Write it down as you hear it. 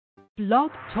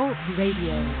Blog Talk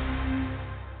Radio.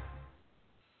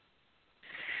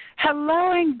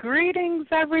 Hello and greetings,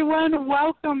 everyone.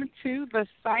 Welcome to the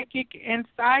Psychic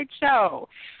Inside Show.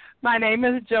 My name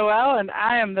is Joelle, and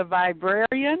I am the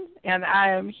Vibrarian, and I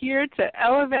am here to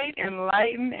elevate,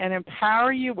 enlighten, and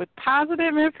empower you with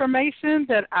positive information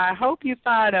that I hope you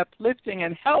find uplifting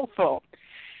and helpful.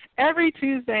 Every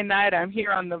Tuesday night, I'm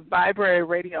here on the Vibrary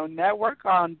Radio Network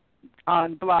on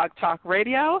Blog Talk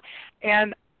Radio,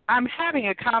 and I'm having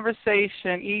a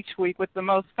conversation each week with the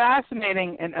most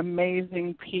fascinating and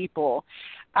amazing people.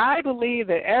 I believe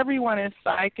that everyone is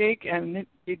psychic, and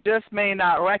you just may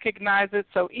not recognize it.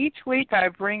 So each week I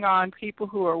bring on people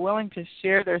who are willing to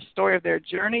share their story of their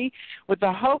journey with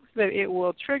the hopes that it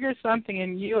will trigger something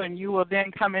in you, and you will then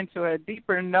come into a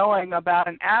deeper knowing about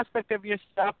an aspect of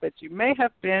yourself that you may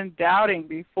have been doubting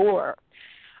before.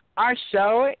 Our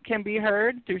show can be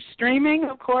heard through streaming,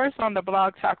 of course, on the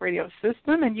Blog Talk Radio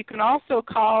system, and you can also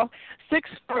call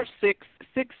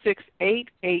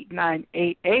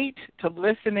 646-668-8988 to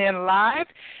listen in live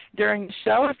during the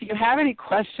show. If you have any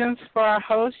questions for our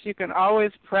host, you can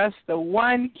always press the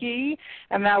 1 key,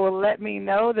 and that will let me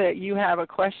know that you have a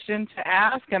question to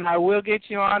ask, and I will get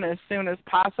you on as soon as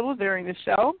possible during the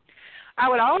show. I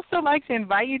would also like to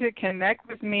invite you to connect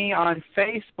with me on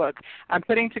Facebook. I'm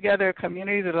putting together a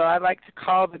community that I like to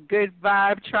call the Good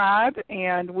Vibe Tribe,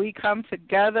 and we come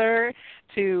together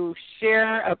to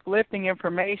share uplifting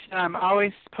information. I'm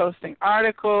always posting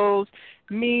articles,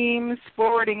 memes,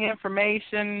 forwarding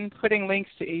information, putting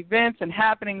links to events and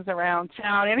happenings around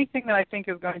town, anything that I think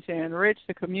is going to enrich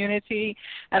the community.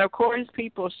 And, of course,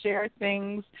 people share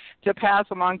things to pass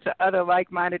along to other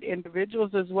like-minded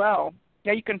individuals as well.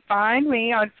 Now, you can find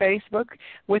me on Facebook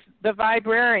with The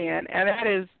Vibrarian, and that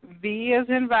is V as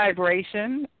in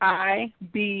vibration,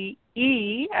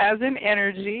 I-B-E as in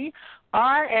energy,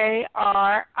 R-A-R-I-A-N.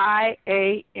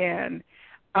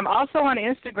 I'm also on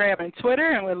Instagram and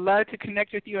Twitter, and would love to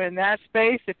connect with you in that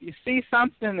space. If you see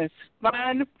something that's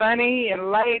fun, funny,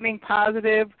 enlightening,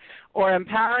 positive, or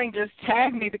empowering, just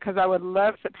tag me, because I would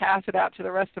love to pass it out to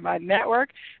the rest of my network.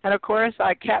 And, of course,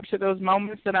 I capture those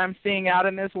moments that I'm seeing out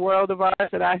in this world of ours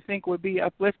that I think would be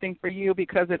uplifting for you,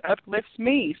 because it uplifts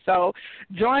me. So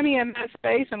join me in that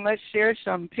space, and let's share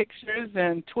some pictures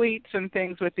and tweets and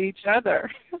things with each other.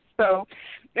 So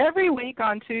every week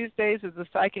on Tuesdays is the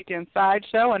Psychic Inside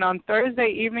Show, and on Thursday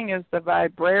evening is the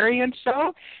Vibrarian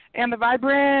Show. And the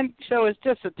Vibrarian Show is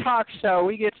just a talk show.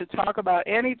 We get to talk about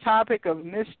any topic of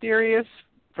mysterious,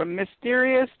 from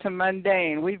mysterious to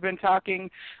mundane. We've been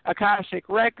talking Akashic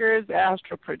records,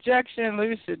 astral projection,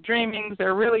 lucid dreamings.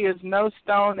 There really is no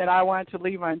stone that I want to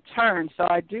leave unturned. So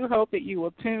I do hope that you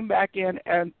will tune back in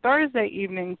on Thursday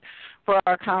evenings for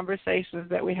our conversations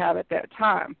that we have at that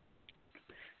time.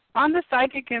 On the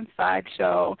Psychic Inside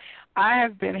Show, I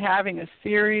have been having a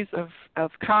series of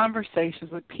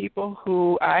conversations with people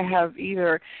who I have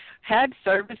either had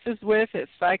services with at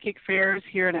psychic fairs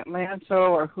here in Atlanta,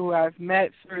 or who I've met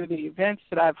through the events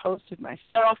that I've hosted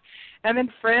myself. And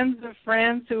then friends of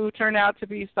friends who turn out to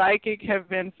be psychic have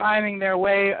been finding their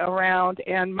way around.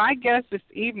 And my guest this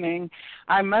evening,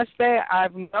 I must say,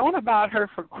 I've known about her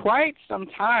for quite some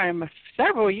time,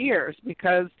 several years,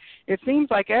 because it seems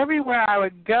like everywhere I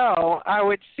would go, I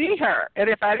would see her.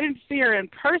 And if I didn't see her in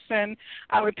person,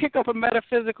 I would pick up a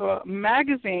metaphysical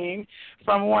magazine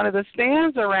from one of the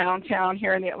stands around town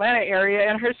here in the Atlanta area,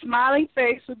 and her smiling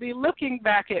face would be looking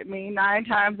back at me 9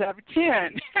 times out of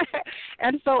 10.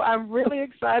 And so I'm really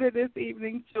excited this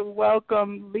evening to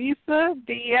welcome Lisa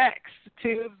DX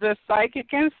to the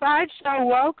Psychic Inside Show.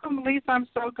 Welcome, Lisa. I'm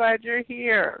so glad you're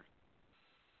here.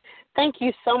 Thank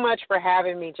you so much for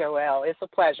having me, Joelle. It's a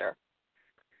pleasure.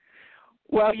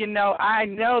 Well, you know, I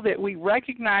know that we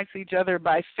recognize each other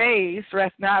by face,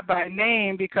 not by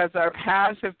name, because our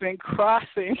paths have been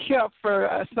crossing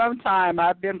for some time.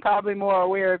 I've been probably more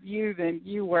aware of you than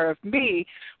you were of me,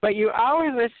 but you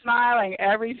always are smiling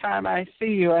every time I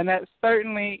see you, and that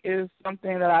certainly is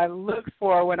something that I look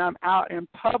for when I'm out in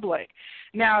public.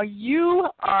 Now, you're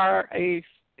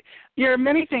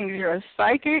many things. You're a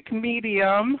psychic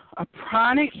medium, a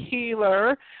pranic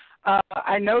healer.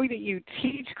 I know that you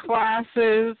teach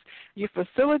classes, you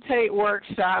facilitate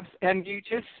workshops, and you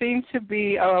just seem to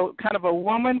be kind of a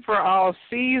woman for all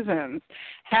seasons.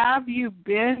 Have you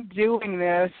been doing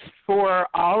this for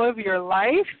all of your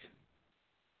life?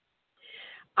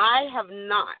 I have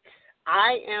not.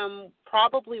 I am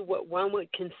probably what one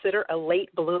would consider a late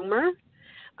bloomer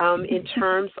in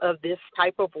terms of this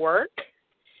type of work.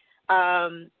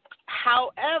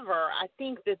 However, I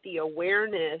think that the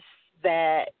awareness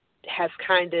that has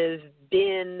kind of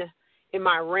been in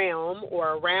my realm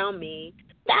or around me,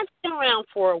 that's been around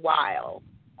for a while.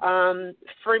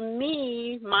 For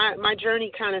me, my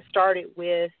journey kind of started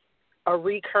with a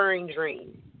recurring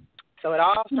dream. So it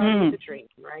all started with a dream,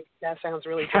 right? That sounds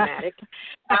really dramatic.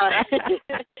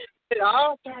 It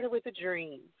all started with a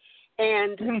dream.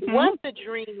 And what the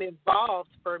dream involved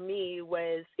for me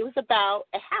was, it was about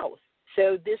a house.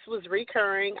 So this was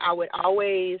recurring. I would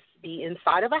always be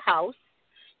inside of a house,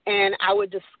 and I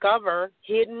would discover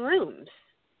hidden rooms.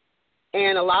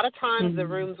 And a lot of times the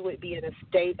rooms would be in a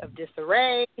state of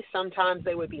disarray. Sometimes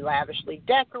they would be lavishly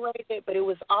decorated, but it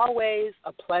was always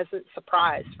a pleasant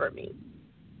surprise for me.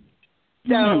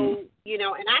 So, you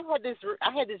know, and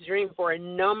I had this dream for a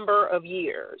number of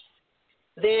years.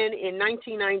 Then in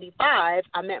 1995,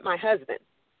 I met my husband.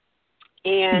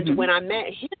 And when I met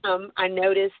him, I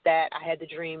noticed that I had the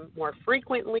dream more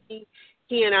frequently.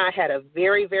 He and I had a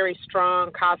very, very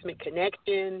strong cosmic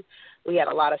connection. We had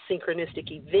a lot of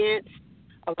synchronistic events,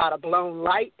 a lot of blown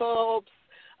light bulbs.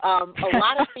 A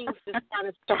lot of things just kind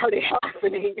of started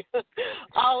happening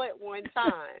all at one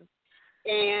time.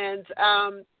 And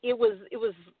it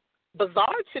was bizarre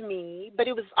to me, but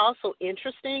it was also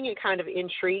interesting and kind of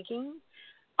intriguing.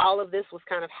 All of this was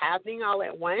kind of happening all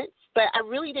at once, but I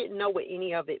really didn't know what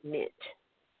any of it meant.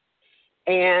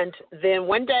 And then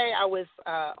one day I was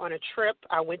on a trip.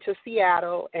 I went to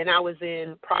Seattle, and I was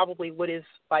in probably what is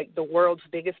like the world's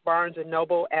biggest Barnes &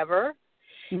 Noble ever.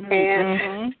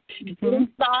 And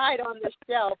inside on the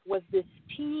shelf was this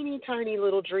teeny tiny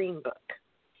little dream book.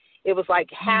 It was like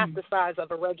half the size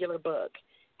of a regular book.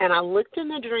 And I looked in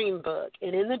the dream book,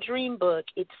 and in the dream book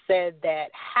it said that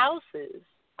houses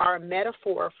are a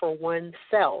metaphor for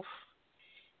oneself,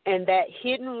 and that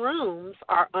hidden rooms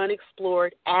are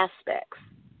unexplored aspects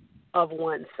of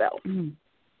oneself. And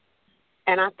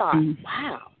I thought,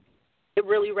 wow, it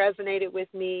really resonated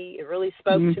with me. It really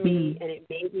spoke to me, and it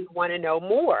made me want to know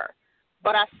more.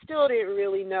 But I still didn't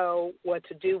really know what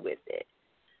to do with it.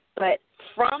 But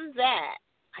from that,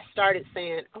 I started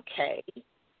saying, okay,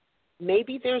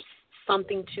 maybe there's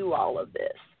something to all of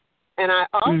this. And I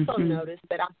also noticed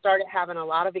that I started having a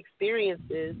lot of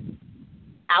experiences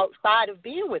outside of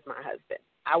being with my husband.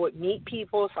 I would meet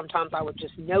people. Sometimes I would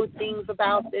just know things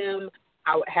about them.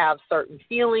 I would have certain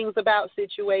feelings about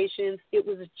situations. It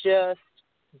was just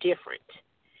different.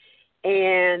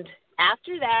 And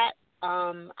after that,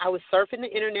 I was surfing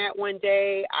the internet one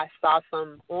day. I saw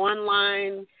some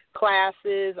online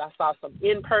classes. I saw some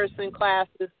in-person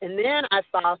classes. And then I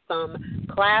saw some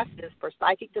classes for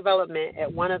psychic development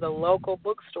at one of the local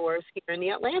bookstores here in the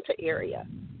Atlanta area.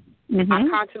 I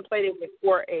contemplated it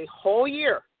for a whole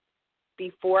year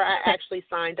before I actually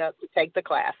signed up to take the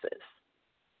classes.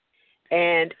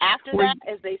 And after that,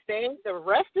 as they say, the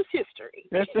rest is history.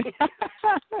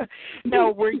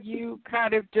 Now, were you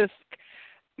kind of just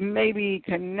maybe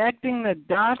connecting the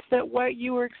dots that what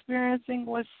you were experiencing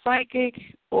was psychic,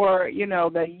 or, you know,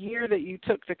 the year that you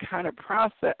took to kind of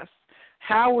process?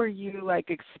 How were you, like,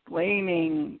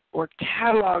 explaining or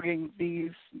cataloging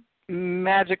these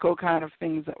magical kind of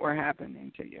things that were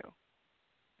happening to you?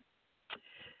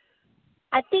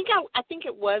 I think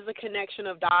it was a connection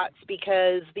of dots,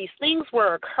 because these things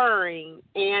were occurring,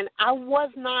 and I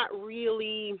was not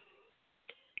really,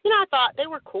 I thought they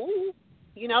were cool.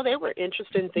 They were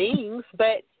interesting things,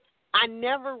 but I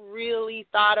never really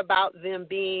thought about them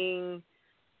being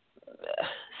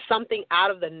something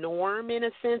out of the norm in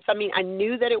a sense. I mean, I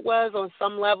knew that it was on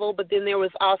some level, but then there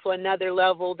was also another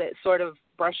level that sort of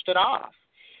brushed it off.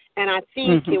 And I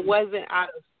think it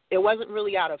wasn't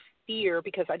really out of fear,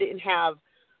 because I didn't have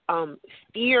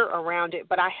fear around it,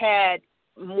 but I had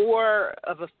more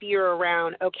of a fear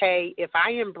around, okay, if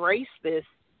I embrace this,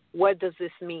 what does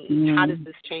this mean? How does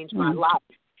this change my life?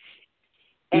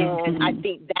 And I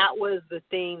think that was the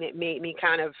thing that made me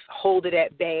kind of hold it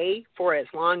at bay for as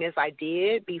long as I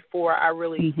did before I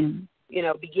really,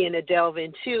 began to delve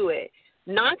into it.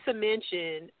 Not to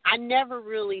mention, I never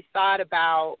really thought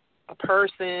about a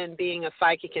person being a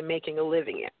psychic and making a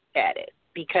living at it,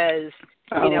 because,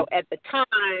 at the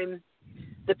time,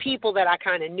 the people that I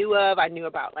kind of knew of, I knew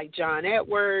about, like, John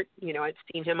Edward. I'd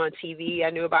seen him on TV. I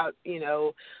knew about,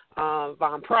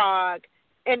 Von Prague.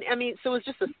 And, I mean, so it was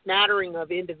just a smattering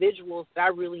of individuals that I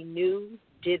really knew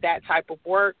did that type of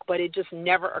work, but it just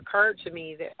never occurred to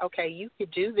me that, okay, you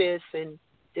could do this, and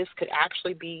this could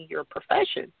actually be your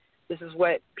profession. This is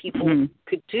what people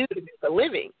could do to make a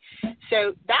living.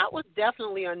 So that was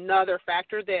definitely another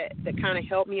factor that kind of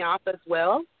helped me off as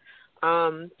well.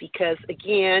 Because,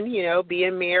 again,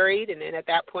 being married, and then at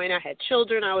that point I had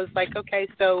children, I was like, okay,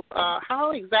 so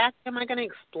how exactly am I going to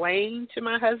explain to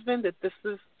my husband that this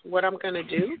is what I'm going to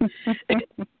do?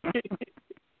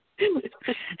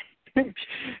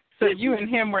 So you and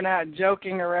him were not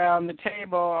joking around the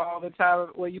table all the time.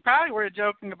 Well, you probably were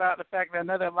joking about the fact that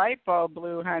another light bulb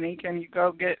blew, honey. Can you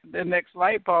go get the next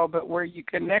light bulb? But were you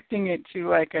connecting it to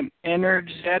like an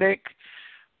energetic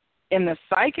in the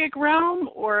psychic realm,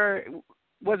 or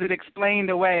was it explained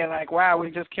away like, wow,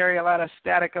 we just carry a lot of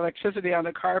static electricity on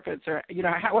the carpets? Or, you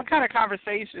know, what kind of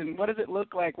conversation, what does it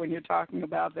look like when you're talking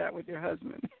about that with your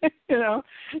husband? You know?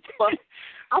 Well,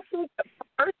 I think at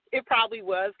first it probably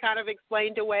was kind of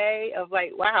explained away of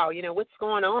like, wow, you know, what's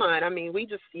going on? I mean, we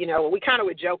just, you know, we kind of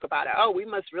would joke about it. Oh, we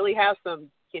must really have some,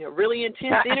 you know, really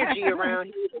intense energy around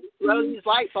here to throw these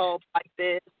light bulbs like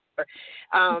this. Or,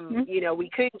 you know, we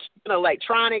couldn't keep an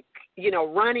electronic, you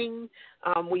know, running.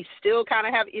 We still kind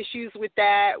of have issues with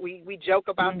that. We joke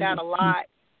about that a lot.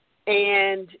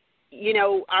 And, you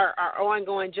know, our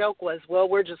ongoing joke was, well,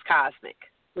 we're just cosmic.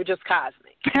 We're just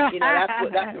cosmic. You know,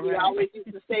 that's what we always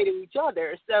used to say to each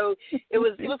other. So it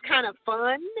was kind of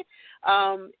fun.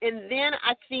 And then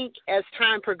I think as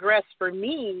time progressed for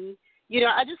me, you know,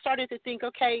 I just started to think,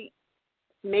 okay,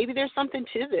 maybe there's something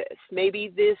to this.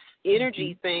 Maybe this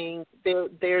energy thing,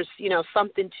 there's, you know,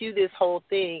 something to this whole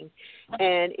thing.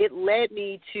 And it led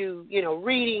me to, you know,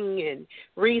 reading and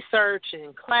research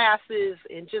and classes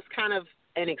and just kind of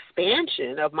an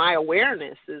expansion of my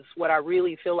awareness is what I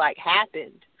really feel like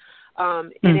happened.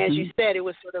 And as you said, it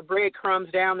was sort of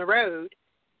breadcrumbs down the road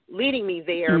leading me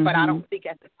there, but I don't think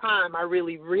at the time I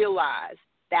really realized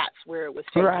that's where it was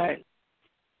taking me.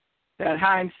 That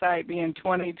hindsight being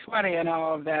 20/20 and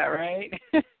all of that, right?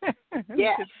 Yeah.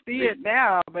 You can see it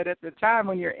now, but at the time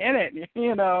when you're in it,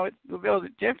 you know, it's a little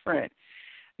bit different.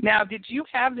 Now, did you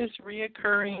have this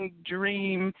reoccurring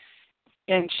dream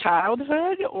in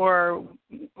childhood, or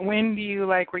when do you,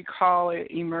 like, recall it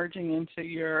emerging into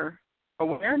your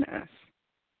awareness?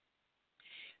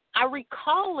 I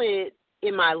recall it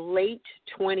in my late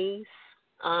 20s.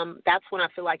 That's when I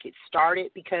feel like it started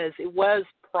because it was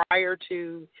prior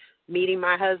to meeting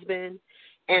my husband.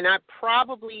 And I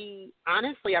probably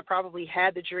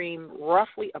had the dream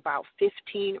roughly about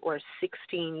 15 or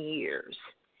 16 years.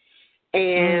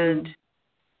 And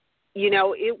you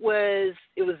know, it was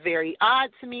very odd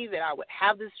to me that I would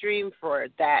have this dream for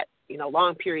that, you know,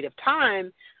 long period of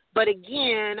time. But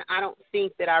again, I don't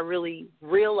think that I really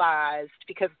realized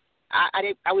because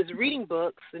I was reading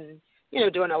books and, you know,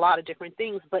 doing a lot of different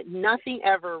things, but nothing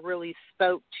ever really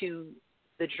spoke to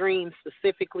the dream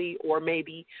specifically or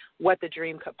maybe what the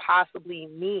dream could possibly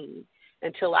mean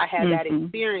until I had that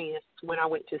experience when I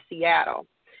went to Seattle.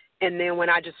 And then when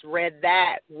I just read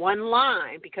that one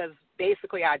line, because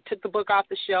basically I took the book off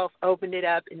the shelf, opened it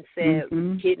up, and said,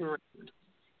 hidden rooms.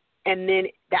 And then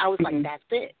I was like, that's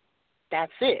it.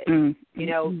 That's it. You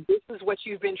know, this is what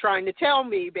you've been trying to tell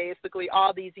me basically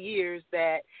all these years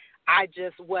that I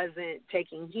just wasn't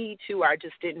taking heed to, or I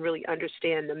just didn't really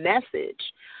understand the message.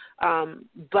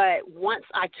 But once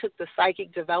I took the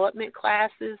psychic development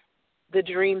classes, the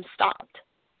dream stopped.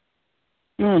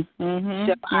 So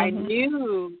I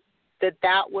knew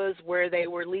that was where they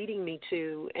were leading me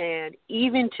to. And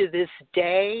even to this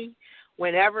day,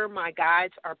 whenever my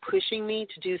guides are pushing me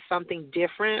to do something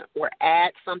different or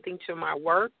add something to my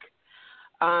work,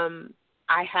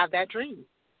 I have that dream.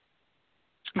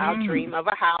 I'll dream of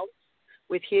a house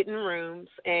with hidden rooms,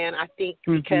 and I think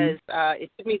because it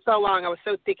took me so long, I was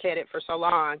so thick-headed for so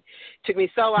long, it took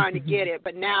me so long to get it,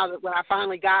 but now that when I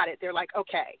finally got it, they're like,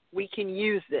 okay, we can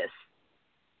use this.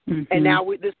 And now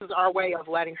this is our way of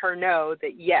letting her know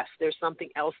that, yes, there's something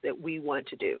else that we want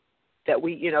to do, that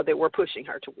we, you know, that we're pushing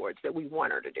her towards, that we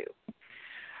want her to do.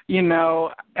 You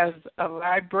know, as a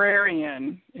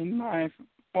librarian in my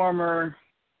former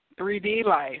 3D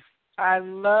life, I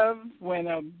love when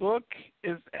a book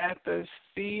is at the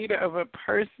seed of a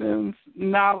person's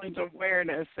knowledge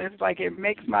awareness. It's like it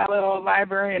makes my little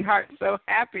librarian heart so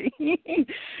happy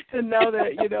to know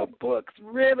that, you know, books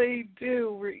really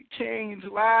do change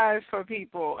lives for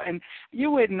people. And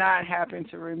you would not happen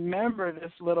to remember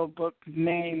this little book's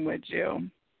name, would you?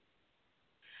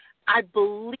 I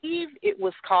believe it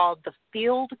was called The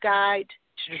Field Guide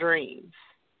to Dreams.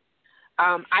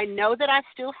 I know that I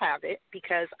still have it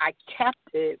because I kept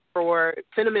it for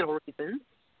sentimental reasons.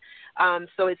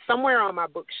 So it's somewhere on my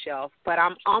bookshelf, but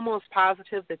I'm almost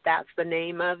positive that that's the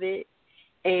name of it.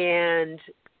 And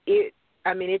it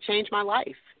changed my life.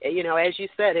 You know, as you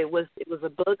said, it was a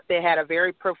book that had a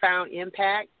very profound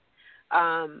impact.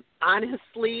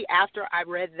 Honestly, after I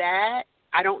read that,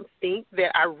 I don't think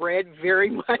that I read very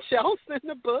much else in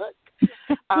the book.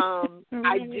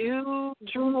 I do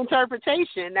dream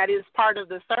interpretation. That is part of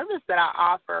the service that I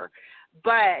offer.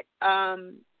 But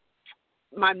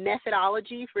my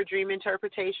methodology for dream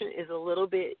interpretation is a little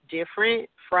bit different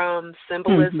from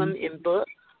symbolism in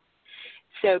books.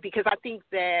 So because I think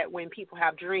that when people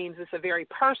have dreams, it's a very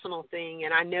personal thing,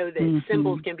 and I know that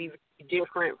symbols can be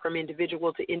different from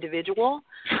individual to individual,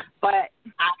 but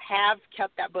I have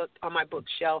kept that book on my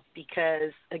bookshelf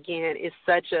because, again, it's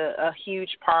such a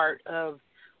huge part of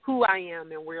who I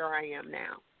am and where I am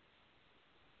now.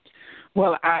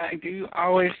 Well, I do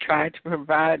always try to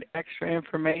provide extra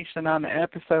information on the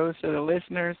episodes to the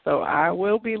listeners, so I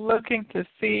will be looking to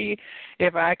see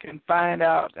if I can find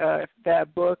out if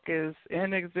that book is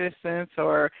in existence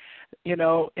or,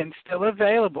 and still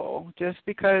available, just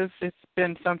because it's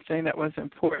been something that was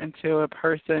important to a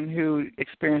person who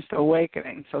experienced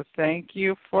awakening. So thank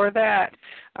you for that.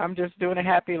 I'm just doing a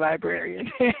happy librarian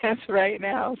dance right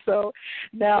now. So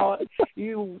now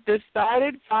you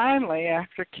decided finally,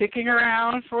 after kicking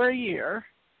around for a year,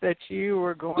 that you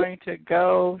were going to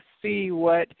go see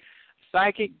what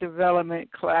psychic development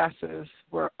classes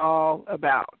were all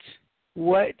about.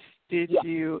 What did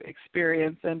you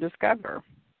experience and discover?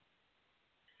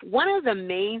 One of the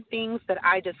main things that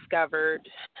I discovered,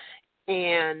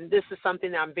 and this is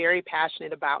something that I'm very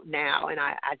passionate about now, and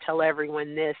I tell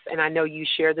everyone this, and I know you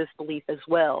share this belief as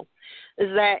well, is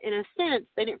that in a sense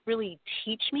they didn't really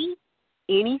teach me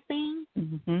anything.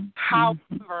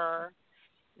 However,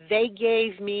 they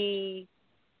gave me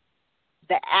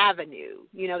the avenue.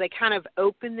 They kind of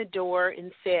opened the door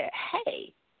and said,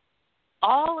 hey,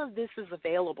 all of this is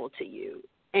available to you.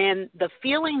 And the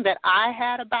feeling that I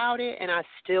had about it, and I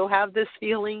still have this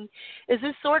feeling, is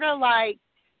it's sort of like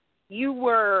you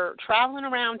were traveling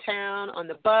around town on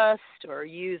the bus or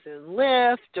using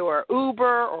Lyft or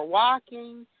Uber or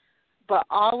walking, but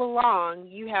all along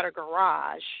you had a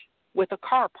garage with a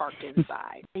car parked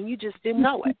inside, and you just didn't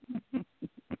know it.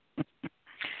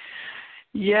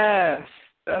 Yes,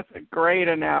 that's a great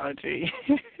analogy.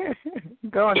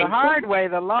 Going the hard way,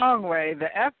 the long way, the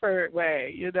effort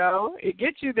way, it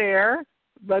gets you there,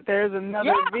 but there's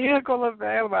another vehicle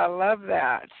available. I love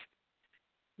that.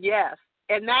 Yes,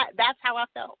 and that's how I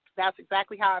felt. That's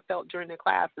exactly how I felt during the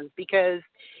classes, because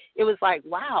it was like,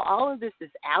 wow, all of this is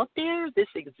out there. This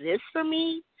exists for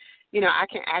me. I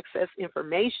can access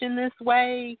information this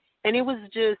way, and it was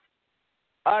just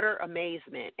utter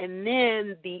amazement. And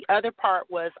then the other part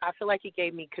was I feel like it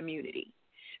gave me community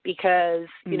because,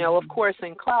 of course,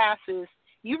 in classes,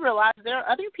 you realize there are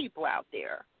other people out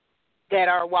there that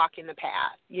are walking the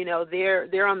path.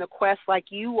 They're on the quest like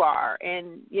you are,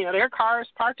 and, their car is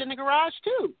parked in the garage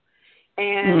too.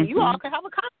 And you all could have a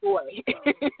convoy.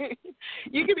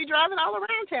 You could be driving all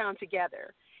around town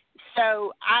together.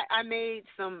 So I made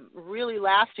some really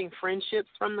lasting friendships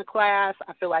from the class.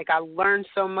 I feel like I learned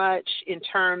so much in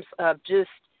terms of just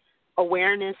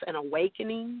awareness and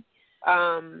awakening.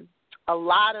 A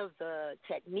lot of the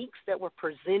techniques that were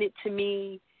presented to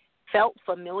me felt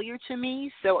familiar to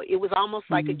me. So it was almost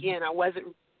like, again, I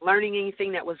wasn't learning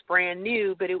anything that was brand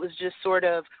new, but it was just sort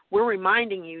of, we're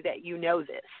reminding you that you know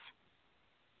this.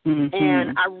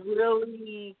 And I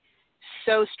really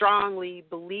so strongly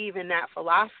believe in that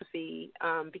philosophy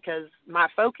because my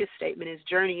focus statement is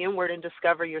journey inward and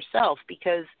discover yourself,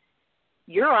 because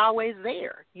you're always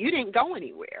there. You didn't go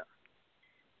anywhere.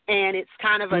 And it's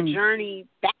kind of a journey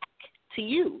back to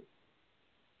you,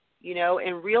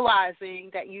 and realizing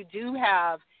that you do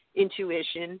have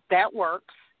intuition that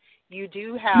works. You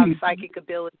do have psychic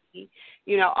ability.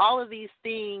 All of these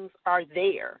things are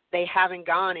there. They haven't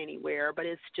gone anywhere, but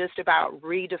it's just about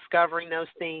rediscovering those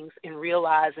things and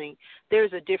realizing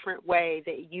there's a different way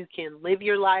that you can live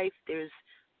your life.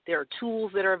 There are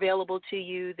tools that are available to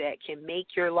you that can make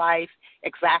your life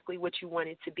exactly what you want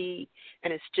it to be,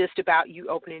 and it's just about you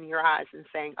opening your eyes and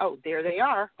saying, oh, there they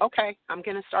are. Okay, I'm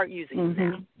going to start using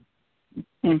them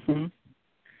now.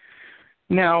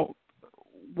 Now,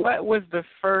 what was the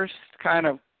first kind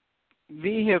of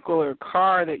vehicle or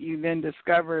car that you then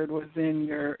discovered was in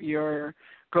your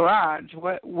garage?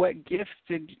 What gifts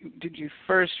did you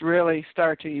first really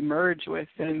start to emerge with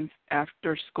in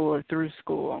after school or through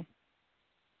school?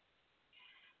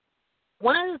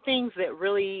 One of the things that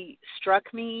really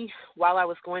struck me while I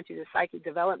was going through the psychic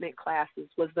development classes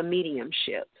was the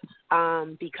mediumship,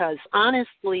 because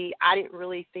honestly, I didn't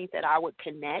really think that I would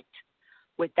connect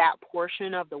with that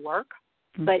portion of the work.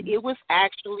 But it was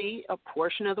actually a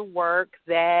portion of the work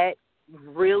that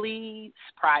really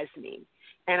surprised me.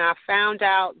 And I found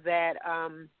out that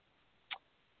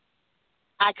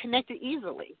I connected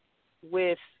easily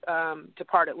with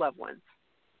departed loved ones.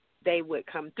 They would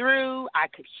come through. I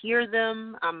could hear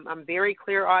them. I'm very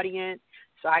clairaudient,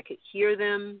 so I could hear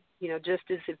them, just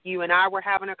as if you and I were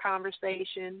having a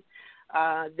conversation.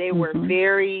 They were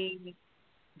very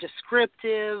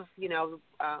descriptive.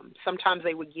 Sometimes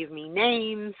they would give me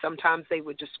names. Sometimes they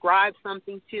would describe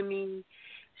something to me.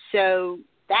 So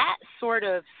that sort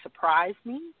of surprised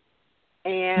me.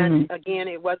 And again,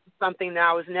 it wasn't something that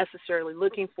I was necessarily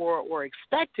looking for or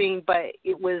expecting, but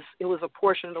it was a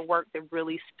portion of the work that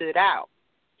really stood out.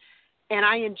 And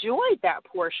I enjoyed that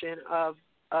portion of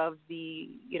the,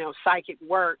 psychic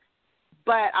work,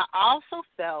 but I also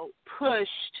felt pushed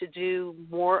to do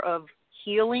more of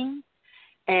healing,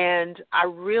 and I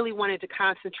really wanted to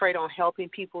concentrate on helping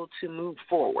people to move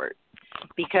forward,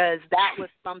 because that was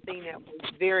something that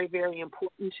was very, very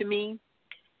important to me.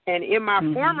 And in my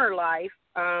former life,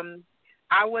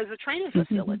 I was a training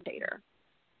facilitator.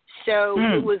 So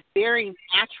it was very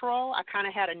natural. I kind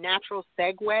of had a natural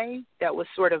segue that was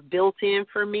sort of built in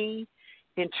for me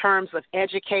in terms of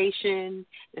education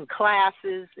and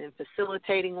classes and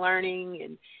facilitating learning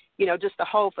and, just the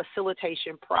whole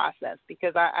facilitation process,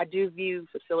 because I do view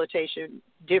facilitation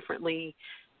differently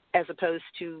as opposed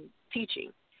to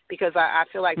teaching, because I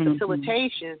feel like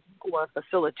facilitation or a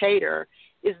facilitator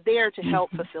is there to help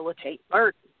facilitate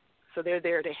learning. So they're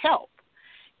there to help.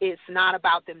 It's not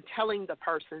about them telling the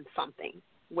person something,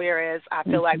 whereas I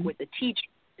feel like with the teacher,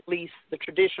 at least the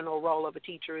traditional role of a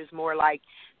teacher is more like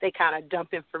they kind of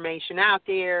dump information out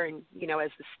there and,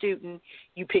 as the student,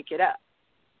 you pick it up.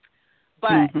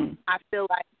 But I feel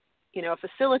like, a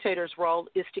facilitator's role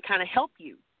is to kind of help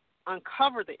you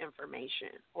uncover the information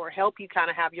or help you kind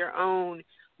of have your own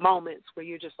moments where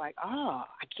you're just like, oh,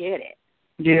 I get it.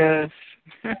 Yes.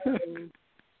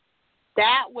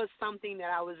 That was something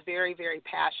that I was very, very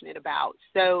passionate about.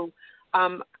 So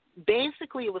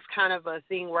basically it was kind of a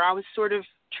thing where I was sort of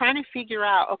trying to figure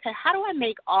out, okay, how do I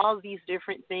make all of these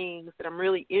different things that I'm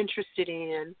really interested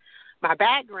in, my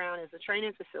background as a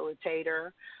training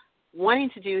facilitator, wanting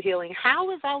to do healing,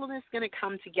 how is all of this going to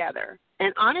come together?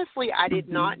 And honestly, I did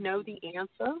not know the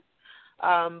answer,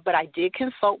 but I did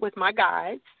consult with my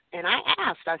guides, and I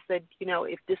asked, I said,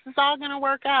 if this is all going to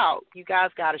work out, you guys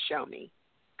got to show me,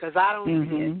 because I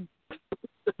don't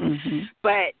see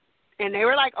it. And they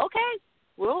were like, okay,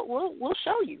 we'll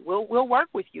show you. We'll work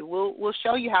with you. We'll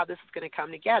show you how this is going to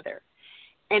come together.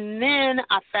 And then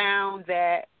I found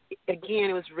that, again,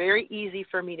 it was very easy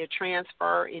for me to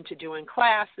transfer into doing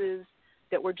classes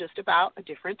that were just about a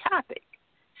different topic.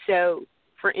 So,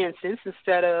 for instance,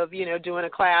 instead of, doing a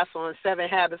class on 7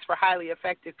 habits for highly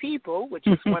effective people, which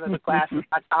is one of the classes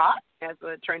I taught as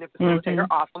a training facilitator,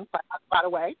 awesome class, by the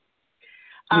way.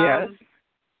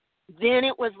 Then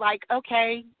it was like,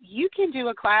 okay, you can do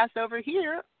a class over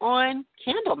here on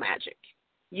candle magic.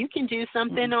 You can do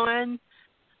something on,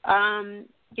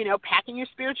 packing your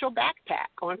spiritual backpack,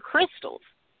 on crystals,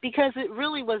 because it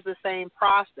really was the same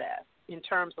process in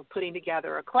terms of putting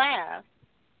together a class.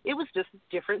 It was just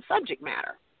different subject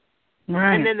matter.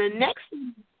 Right. And then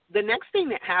the next thing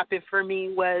that happened for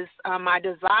me was my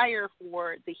desire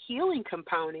for the healing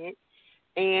component.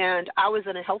 And I was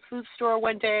in a health food store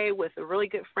one day with a really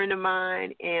good friend of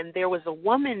mine, and there was a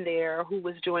woman there who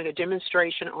was doing a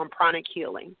demonstration on pranic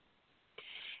healing.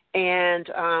 And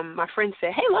my friend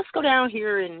said, hey, let's go down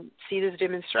here and see this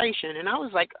demonstration. And I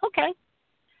was like, okay.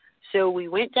 So we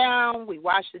went down, we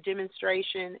watched the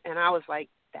demonstration, and I was like,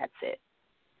 that's it.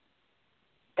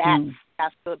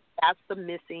 That's the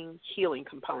missing healing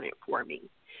component for me.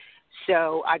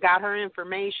 So I got her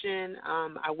information.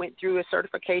 I went through a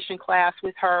certification class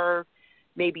with her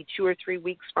maybe 2 or 3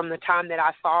 weeks from the time that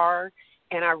I saw her,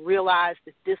 and I realized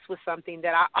that this was something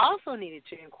that I also needed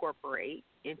to incorporate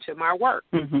into my work.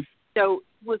 So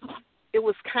it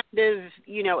was kind of,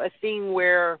 a thing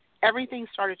where everything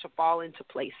started to fall into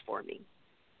place for me.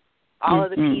 All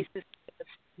of the pieces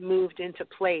moved into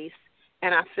place,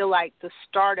 and I feel like the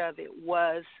start of it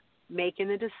was making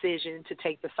the decision to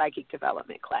take the psychic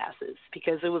development classes,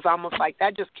 because it was almost like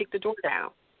that just kicked the door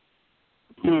down.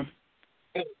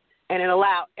 And it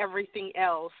allowed everything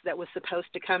else that was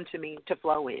supposed to come to me to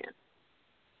flow in.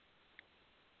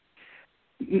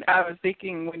 I was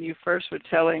thinking when you first were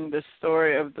telling the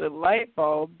story of the light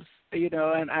bulbs,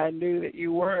 and I knew that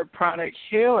you were a pranic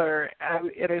healer,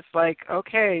 it is like,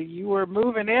 okay, you were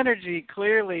moving energy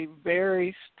clearly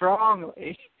very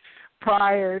strongly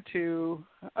prior to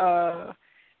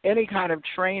any kind of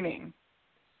training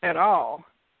at all,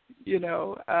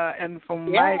 and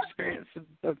from my experience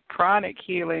of pranic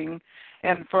healing,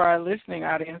 and for our listening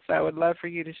audience, I would love for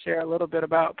you to share a little bit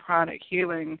about pranic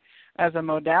healing as a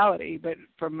modality. But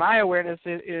from my awareness,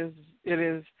 it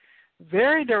is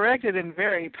very directed and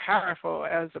very powerful,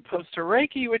 as opposed to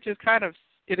Reiki, which is kind of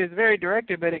it is very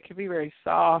directed, but it can be very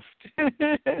soft,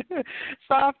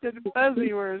 soft and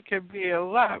fuzzy, where it can be a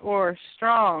lot more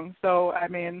strong. So I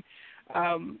mean,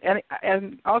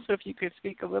 and also if you could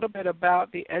speak a little bit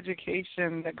about the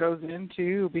education that goes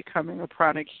into becoming a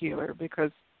pranic healer,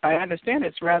 because I understand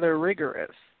it's rather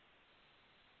rigorous.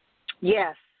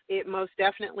 Yes, it most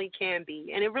definitely can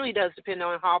be. And it really does depend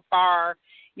on how far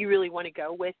you really want to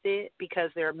go with it, because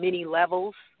there are many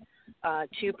levels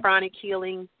to pranic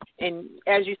healing. And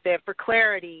as you said, for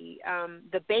clarity,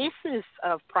 the basis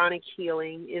of pranic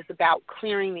healing is about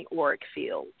clearing the auric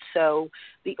field. So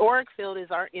the auric field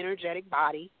is our energetic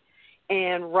body,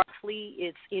 and roughly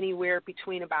it's anywhere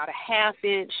between about a half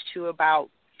inch to about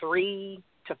 3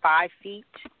 to 5 feet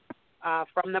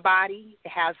from the body. It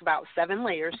has about 7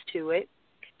 layers to it.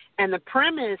 And the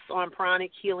premise on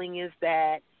pranic healing is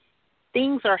that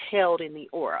things are held in the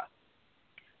aura.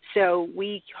 So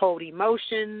we hold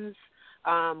emotions,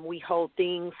 we hold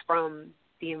things from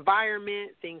the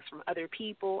environment, things from other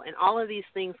people, and all of these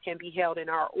things can be held in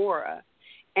our aura.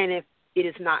 And if it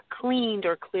is not cleaned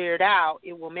or cleared out,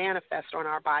 it will manifest on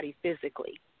our body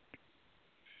physically.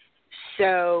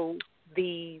 So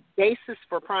the basis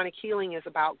for pranic healing is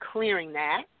about clearing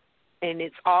that, and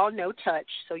it's all no touch.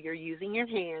 So you're using your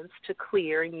hands to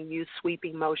clear, and you use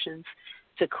sweeping motions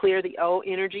to clear the old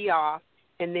energy off,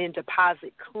 and then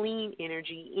deposit clean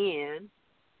energy in,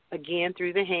 again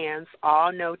through the hands,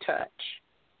 all no touch.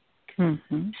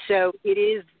 Mm-hmm. So it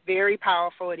is very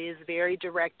powerful. It is very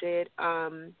directed.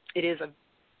 It is a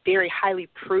very highly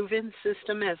proven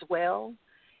system as well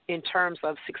in terms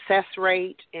of success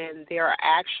rate, and there are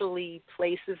actually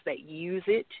places that use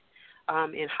it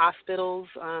in hospitals,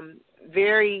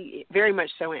 very, very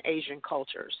much so in Asian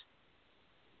cultures.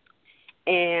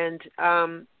 And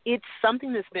it's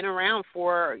something that's been around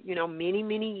for, many,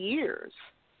 many years,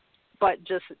 but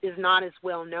just is not as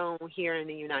well known here in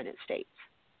the United States.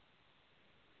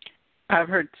 I've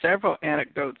heard several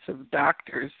anecdotes of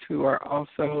doctors who are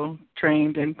also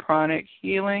trained in pranic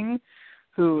healing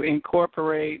who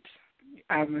incorporate,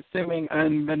 I'm assuming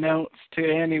unbeknownst to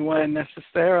anyone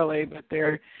necessarily, but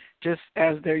they're just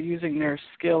as they're using their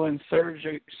skill in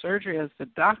surgery as the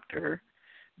doctor,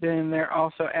 then they're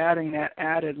also adding that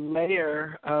added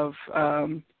layer of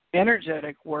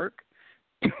energetic work,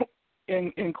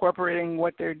 incorporating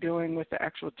what they're doing with the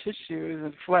actual tissues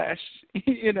and flesh,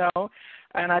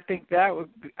 And I think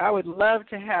I would love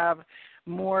to have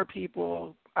more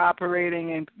people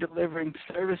operating and delivering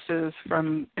services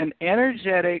from an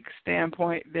energetic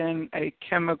standpoint than a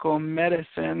chemical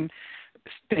medicine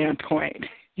standpoint.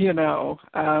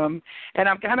 And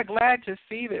I'm kind of glad to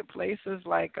see that places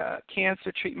like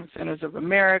Cancer Treatment Centers of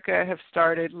America have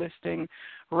started listing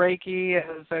Reiki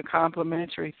as a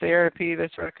complementary therapy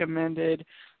that's recommended.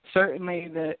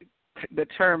 Certainly the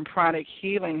term pranic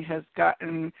healing has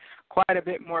gotten quite a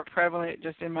bit more prevalent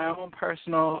just in my own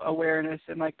personal awareness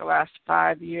in like the last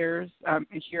 5 years. I'm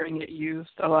hearing it used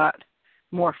a lot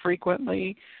more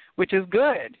frequently, which is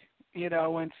good.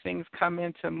 When things come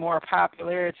into more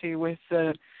popularity with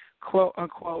the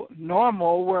quote-unquote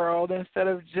normal world instead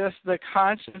of just the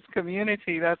conscious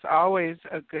community, that's always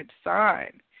a good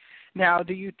sign. Now,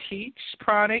 do you teach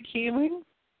pranic healing?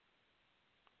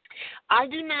 I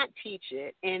do not teach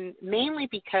it, and mainly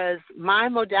because my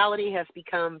modality has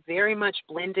become very much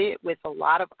blended with a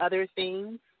lot of other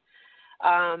things.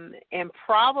 And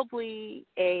probably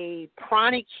a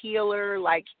pranic healer,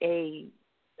 like a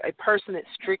person that's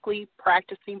strictly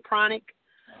practicing pranic,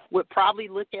 would probably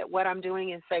look at what I'm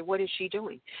doing and say, what is she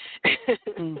doing?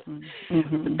 Mm-hmm.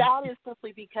 Mm-hmm. That is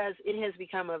simply because it has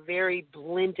become a very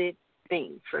blended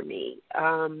thing for me.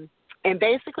 And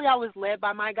basically I was led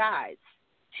by my guides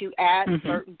to add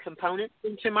certain components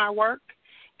into my work,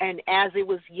 and as it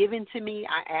was given to me,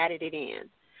 I added it in.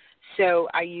 So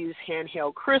I use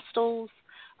handheld crystals.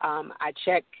 I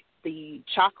check the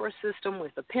chakra system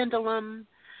with a pendulum.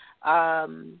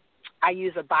 I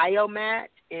use a biomat,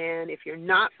 and if you're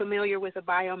not familiar with a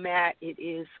biomat, it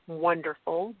is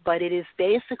wonderful, but it is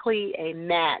basically a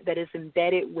mat that is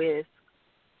embedded with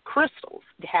crystals.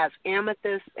 It has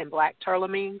amethyst and black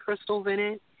tourmaline crystals in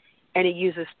it, and it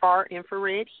uses far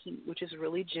infrared heat, which is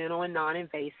really gentle and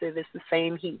non-invasive. It's the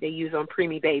same heat they use on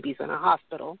preemie babies in a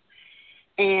hospital.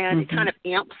 And it kind of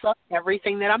amps up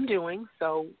everything that I'm doing.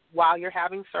 So while you're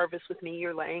having service with me,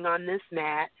 you're laying on this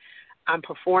mat. I'm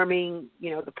performing,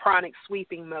 the pranic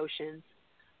sweeping motions,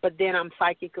 but then I'm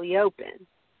psychically open.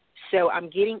 So I'm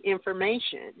getting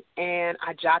information, and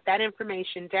I jot that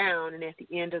information down, and at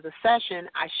the end of the session,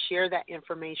 I share that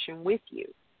information with you.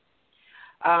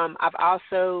 I've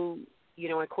also,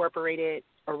 incorporated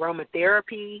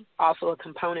aromatherapy, also a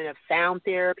component of sound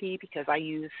therapy because I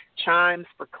use chimes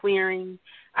for clearing.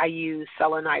 I use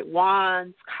selenite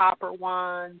wands, copper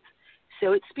wands.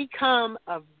 So it's become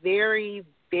a very,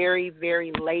 very,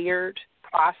 very layered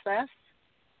process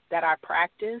that I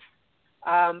practice.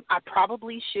 I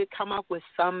probably should come up with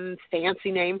some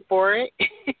fancy name for it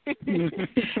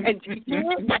and teach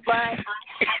it, but I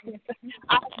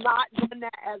have not done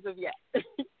that as of yet.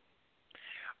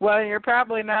 Well, you're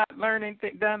probably not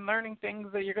done learning things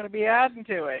that you're going to be adding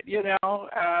to it. You know,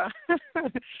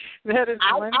 that is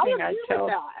one thing I tell.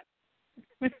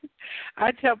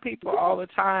 I tell people all the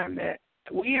time that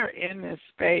we are in this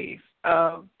space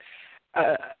of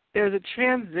there's a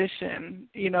transition.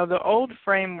 You know, the old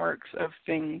frameworks of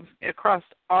things across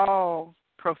all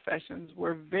professions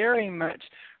were very much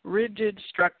rigid,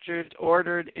 structured,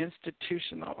 ordered,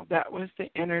 institutional. That was the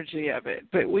energy of it.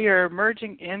 But we are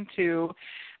merging into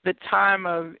the time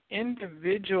of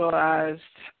individualized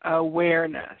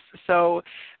awareness. So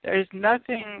there's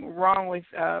nothing wrong with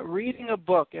reading a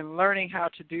book and learning how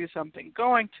to do something,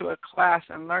 going to a class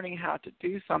and learning how to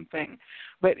do something.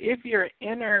 But if your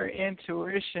inner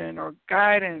intuition or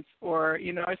guidance or,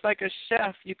 you know, it's like a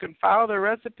chef, you can follow the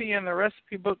recipe in the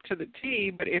recipe book to the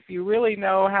T, but if you really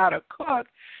know how to cook,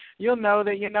 you'll know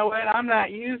that, you know what, I'm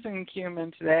not using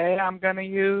cumin today. I'm going to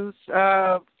use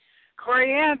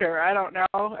coriander. I don't know.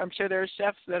 I'm sure there are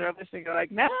chefs that are listening and are like,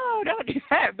 no, don't do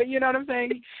that. But you know what I'm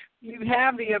saying? You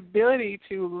have the ability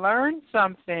to learn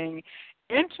something,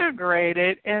 integrate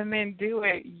it, and then do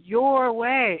it your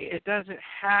way. It doesn't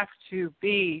have to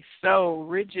be so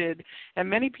rigid. And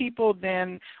many people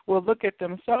then will look at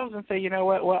themselves and say, you know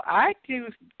what, well, I do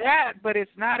that, but it's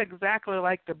not exactly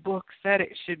like the book said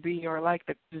it should be or like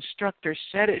the instructor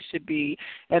said it should be.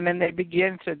 And then they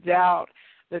begin to doubt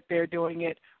that they're doing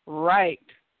it right,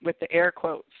 with the air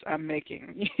quotes I'm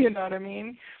making. You know what I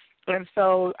mean? And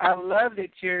so I love that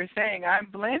you're saying I'm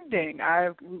blending.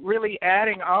 I'm really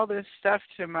adding all this stuff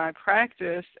to my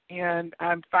practice, and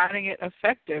I'm finding it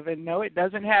effective. And no, it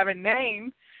doesn't have a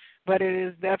name, but it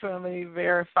is definitely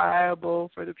verifiable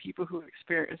for the people who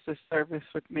experience this service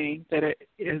with me that it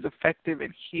is effective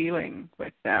in healing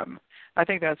with them. I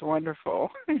think that's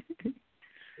wonderful.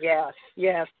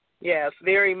 Yes,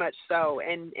 very much so.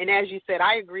 And as you said,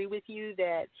 I agree with you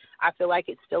that I feel like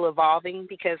it's still evolving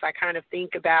because I kind of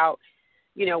think about,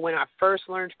 you know, when I first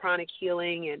learned pranic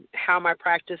healing and how my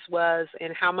practice was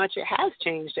and how much it has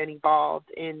changed and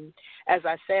evolved. And as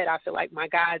I said, I feel like my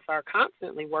guides are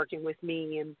constantly working with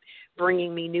me and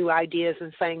bringing me new ideas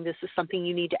and saying this is something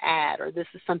you need to add or this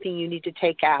is something you need to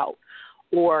take out.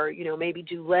 Or, you know, maybe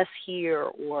do less here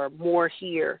or more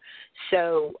here.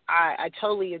 So I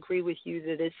totally agree with you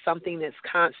that it's something that's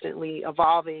constantly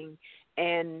evolving,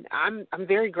 and I'm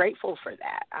very grateful for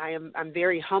that. I'm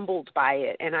very humbled by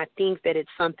it, and I think that it's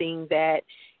something that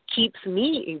keeps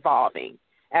me evolving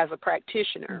as a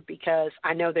practitioner because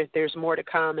I know that there's more to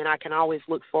come, and I can always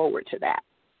look forward to that.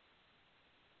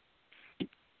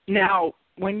 Now,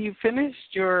 when you finished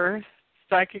your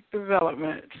psychic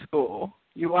development school,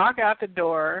 you walk out the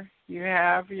door, you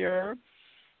have your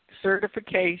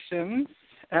certifications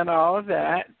and all of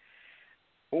that.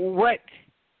 What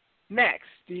next?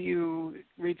 Do you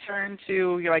return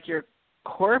to like your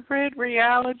corporate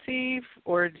reality,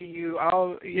 or do you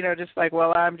all, you know, just like,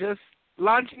 well, I'm just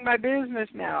launching my business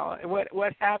now?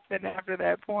 What happened after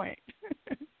that point?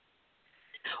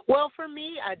 Well, for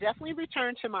me, I definitely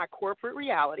returned to my corporate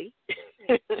reality.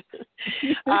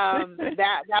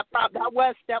 That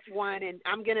was step one, and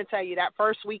I'm going to tell you that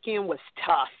first weekend was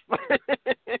tough.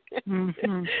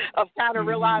 Of kind of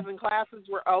realizing classes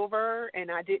were over,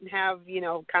 and I didn't have, you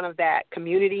know, kind of that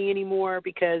community anymore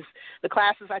because the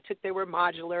classes I took, they were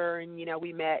modular, and, you know,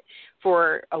 we met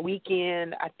for a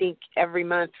weekend, I think, every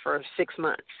month for 6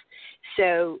 months.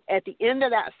 So at the end of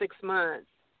that 6 months,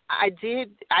 I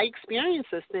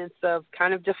experienced a sense of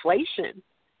kind of deflation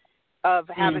of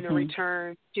having to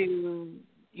return to,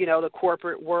 you know, the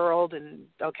corporate world and,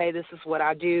 okay, this is what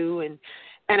I do. And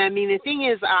I mean, the thing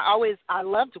is, I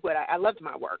loved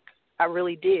my work. I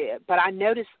really did. But I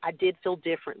noticed I did feel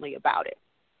differently about it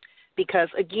because,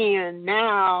 again,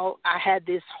 now I had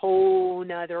this whole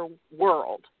other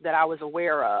world that I was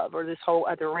aware of or this whole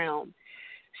other realm.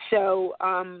 So,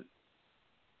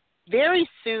 very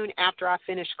soon after I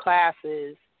finished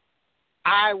classes,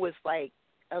 I was like,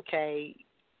 okay,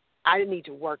 I need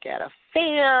to work at a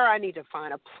fair. I need to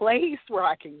find a place where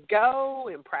I can go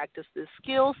and practice this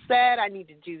skill set. I need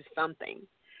to do something.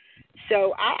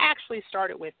 So I actually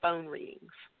started with phone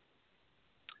readings.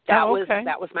 That was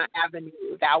my avenue.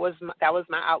 That was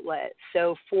my outlet.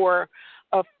 So for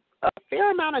a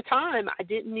fair amount of time, I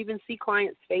didn't even see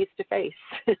clients face to face.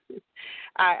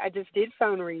 I just did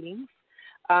phone readings.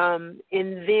 And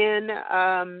then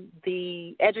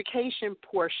the education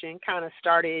portion kind of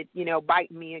started,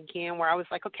 biting me again, where I was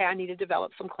like, okay, I need to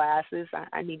develop some classes.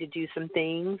 I need to do some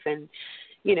things. And,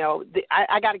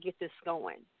 I got to get this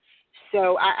going.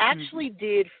 So I actually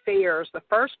did fairs. The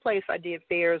first place I did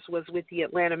fairs was with the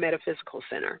Atlanta Metaphysical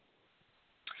Center.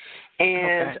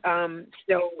 And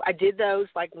so I did those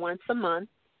like once a month.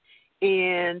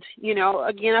 And,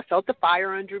 again, I felt the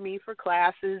fire under me for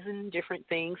classes and different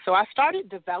things. So I started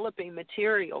developing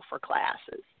material for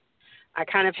classes. I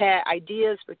kind of had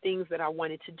ideas for things that I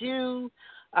wanted to do.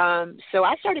 So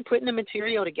I started putting the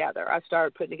material together. I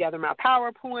started putting together my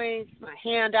PowerPoints, my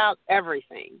handouts,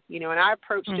 everything, and I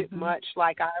approached it much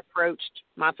like I approached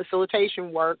my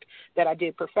facilitation work that I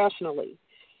did professionally.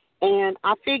 And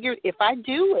I figured if I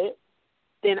do it,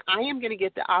 then I am going to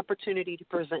get the opportunity to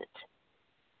present.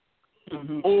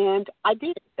 And I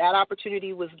did. That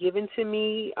opportunity was given to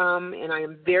me, and I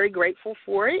am very grateful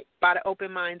for it, by the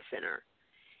Open Mind Center.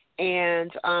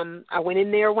 And I went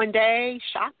in there one day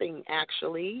shopping,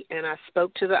 actually, and I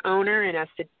spoke to the owner, and I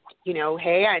said,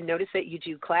 hey, I noticed that you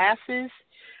do classes.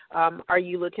 Are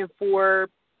you looking for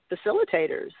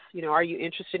facilitators? Are you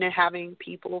interested in having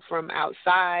people from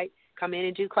outside come in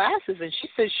and do classes? And she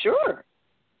said, sure.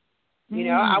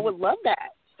 I would love that.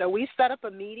 So we set up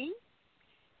a meeting,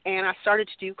 and I started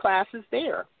to do classes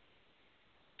there.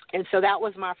 And so that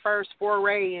was my first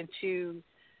foray into,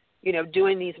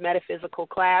 doing these metaphysical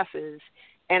classes.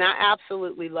 And I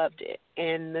absolutely loved it.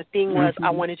 And the thing was, I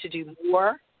wanted to do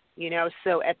more,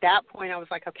 So at that point, I was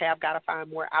like, okay, I've got to find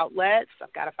more outlets.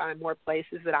 I've got to find more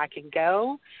places that I can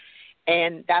go.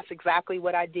 And that's exactly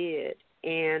what I did.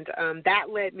 And that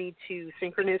led me to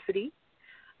Synchronicity.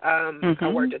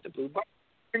 I worked at the Blue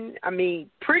Barn. I mean,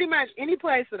 pretty much any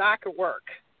place that I could work,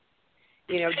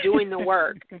 doing the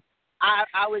work,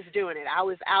 I was doing it. I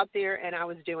was out there and I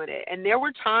was doing it. And there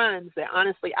were times that,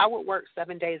 honestly, I would work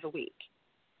 7 days a week,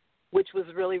 which was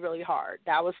really, really hard.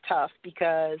 That was tough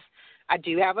because I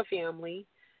do have a family.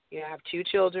 I have 2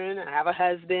 children. I have a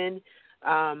husband.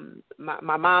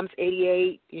 My mom's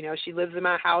 88. She lives in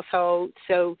my household.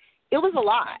 So it was a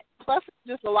lot. Plus,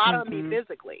 just a lot on me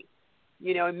physically,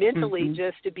 and mentally,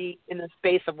 just to be in the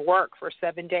space of work for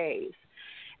 7 days.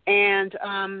 And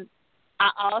I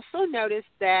also noticed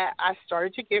that I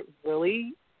started to get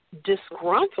really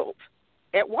disgruntled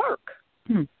at work,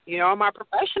 on my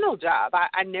professional job.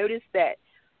 I noticed that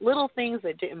little things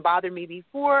that didn't bother me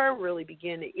before really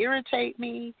began to irritate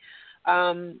me.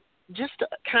 Just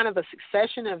kind of a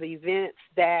succession of events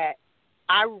that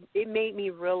it made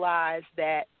me realize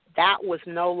that was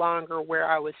no longer where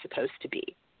I was supposed to be.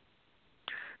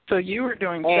 So you were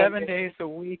doing 7 days a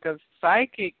week of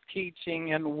psychic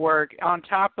teaching and work on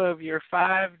top of your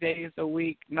 5 days a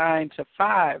week, 9 to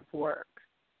 5 work.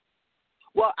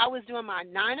 Well, I was doing my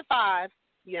 9 to 5.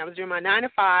 I was doing my 9 to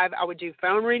 5. I would do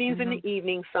phone readings in the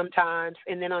evenings sometimes,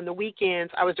 and then on the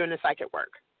weekends, I was doing the psychic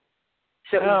work.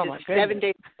 So it was just 7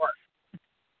 days of work.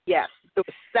 Yes, it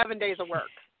was 7 days of work.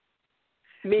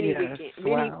 Many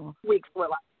weeks were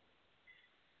like.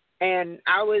 And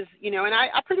I was, and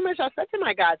I pretty much, I said to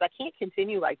my guys, I can't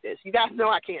continue like this. You guys know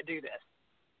I can't do this.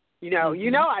 You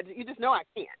just know I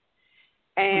can't.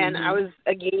 And I was,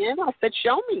 again, I said,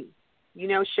 show me,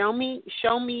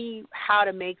 show me how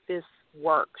to make this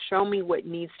work. Show me what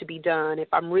needs to be done. If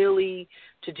I'm really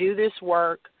to do this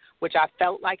work, which I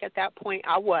felt like at that point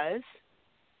I was,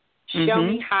 show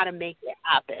me how to make it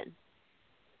happen.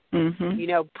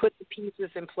 Put the pieces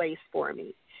in place for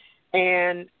me.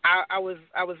 And I was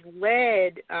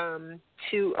led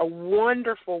to a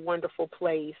wonderful, wonderful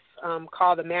place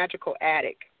called the Magical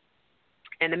Attic.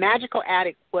 And the Magical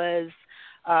Attic was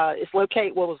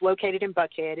located in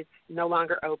Buckhead. It's no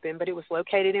longer open, but it was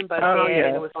located in Buckhead,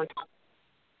 and it was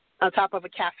on top of a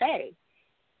cafe.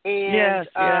 And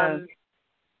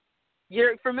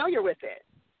you're familiar with it.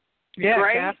 Yeah,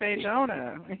 right? Cafe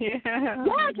Jonah. Yeah, Cafe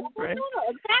Jonah,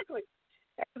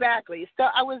 exactly. So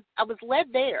I was led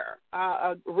there.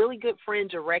 A really good friend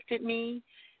directed me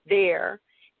there,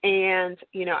 and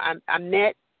I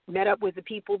met up with the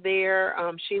people there.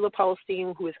 Sheila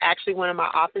Polstein, who is actually one of my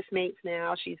office mates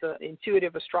now. She's an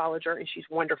intuitive astrologer, and she's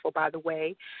wonderful, by the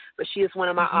way. But she is one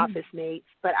of my office mates.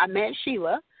 But I met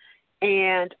Sheila,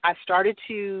 and I started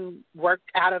to work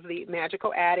out of the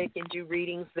Magical Attic and do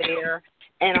readings there.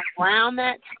 And around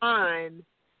that time,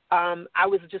 I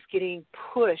was just getting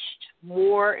pushed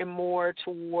more and more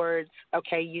towards,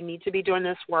 okay, you need to be doing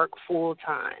this work full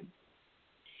time.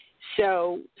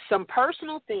 So some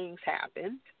personal things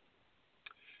happened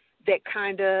that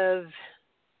kind of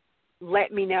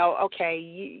let me know, okay,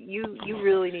 you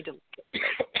really need to look at this.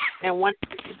 And one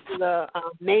of the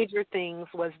major things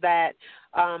was that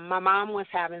my mom was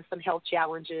having some health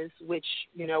challenges, which,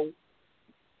 you know,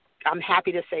 I'm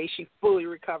happy to say she fully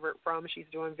recovered from. She's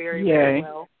doing very, very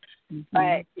well. Mm-hmm.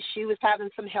 But she was having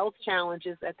some health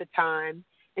challenges at the time,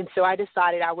 and so I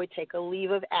decided I would take a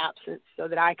leave of absence so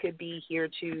that I could be here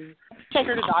to take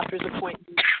her to doctor's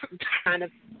appointments and kind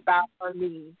of about her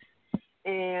needs.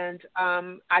 And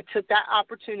I took that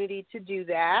opportunity to do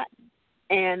that.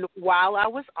 And while I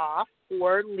was off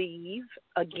for leave,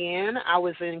 again, I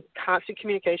was in constant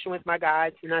communication with my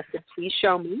guides, and I said, please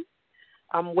show me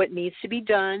what needs to be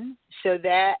done so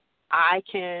that I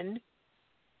can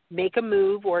make a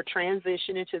move or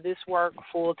transition into this work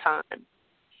full time.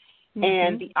 Mm-hmm.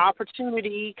 And the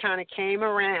opportunity kind of came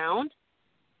around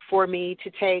for me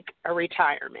to take a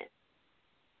retirement.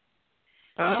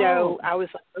 Oh. So I was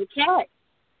like, okay,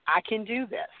 I can do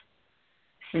this.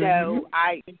 So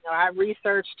I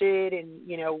researched it and,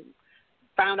 you know,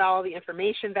 found all the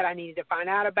information that I needed to find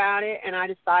out about it, and I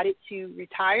decided to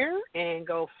retire and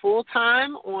go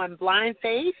full-time on blind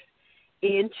faith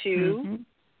into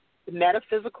the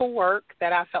metaphysical work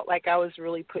that I felt like I was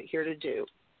really put here to do.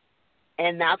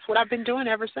 And that's what I've been doing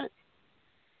ever since.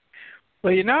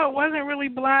 Well, you know, it wasn't really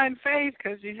blind faith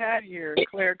because you had your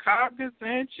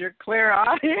claircognizance, your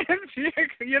clairaudience,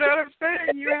 you know what I'm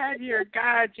saying? You had your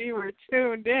guide, you were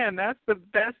tuned in. That's the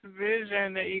best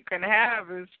vision that you can have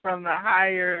is from the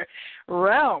higher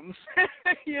realms,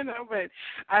 you know, but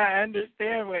I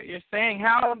understand what you're saying.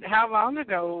 How long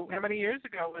ago, how many years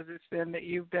ago was it then that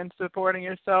you've been supporting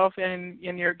yourself in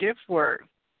your gifts work?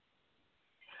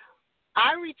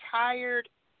 I retired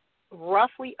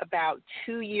roughly about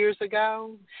 2 years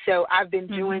ago, so I've been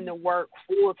doing the work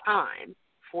full time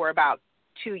for about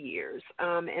 2 years,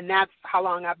 and that's how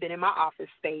long I've been in my office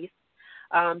space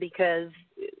because,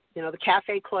 you know, the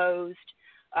cafe closed,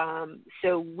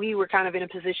 so we were kind of in a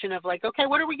position of like, okay,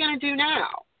 what are we going to do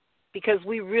now? Because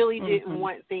we really didn't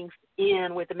want things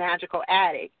in with the magical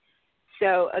attic.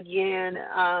 So again,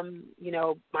 you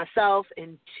know, myself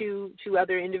and two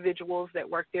other individuals that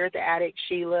work there at the attic,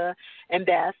 Sheila and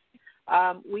Beth,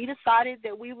 we decided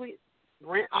that we would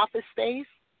rent office space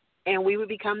and we would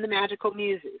become the magical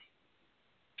muses.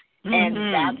 And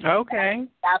that's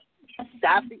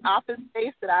the office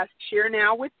space that I share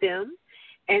now with them.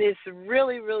 And it's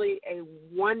really, really a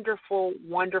wonderful,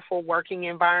 wonderful working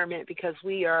environment because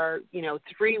we are, you know,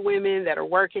 3 women that are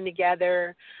working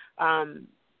together.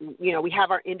 You know, we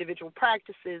have our individual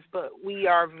practices, but we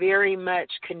are very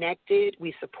much connected.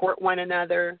 We support one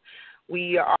another.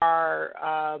 We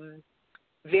are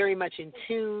very much in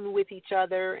tune with each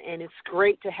other, and it's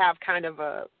great to have kind of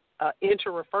a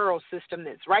inter-referral system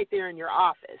that's right there in your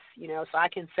office, you know, so I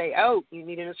can say, oh, you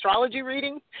need an astrology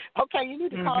reading? Okay, you need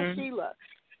to call Sheila.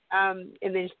 And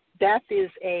then Beth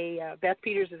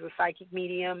Peters is a psychic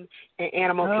medium and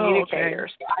animal communicator.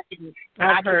 Okay. So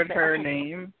I've heard her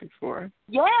name before.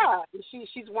 Yeah,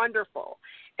 she's wonderful.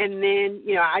 And then,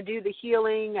 you know, I do the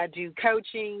healing, I do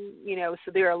coaching, you know,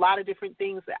 so there are a lot of different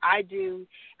things that I do.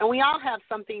 And we all have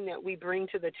something that we bring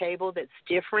to the table that's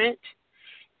different,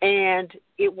 and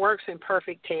it works in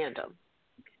perfect tandem.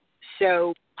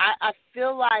 So I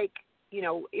feel like, you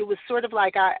know, it was sort of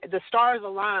like the stars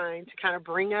aligned to kind of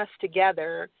bring us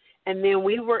together, and then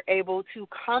we were able to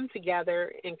come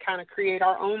together and kind of create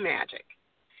our own magic.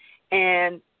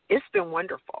 And it's been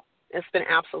wonderful. It's been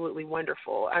absolutely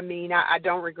wonderful. I mean, I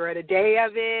don't regret a day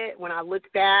of it. When I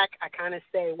look back, I kind of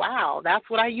say, wow, that's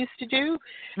what I used to do.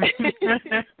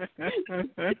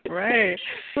 Right.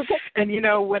 And, you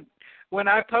know, when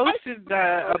I posted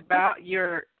about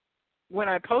your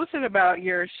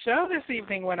show this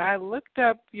evening, when I looked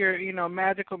up your, you know,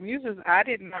 magical muses, I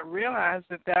did not realize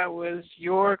that was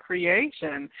your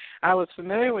creation. I was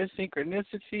familiar with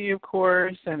Synchronicity, of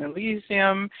course, and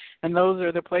Elysium, and those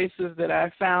are the places that I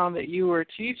found that you were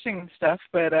teaching stuff,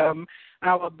 but I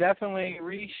will definitely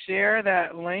reshare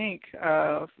that link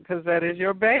because that is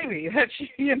your baby. That's,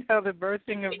 you know, the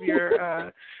birthing of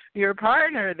your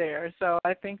partner there. So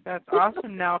I think that's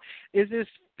awesome. Now, is this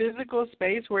physical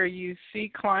space where you see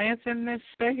clients in this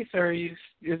space, or is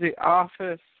it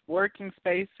office working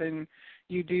space and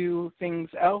you do things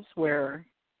elsewhere?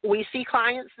 We see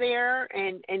clients there,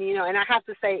 and you know, and I have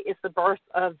to say it's the birth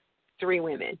of 3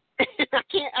 women. I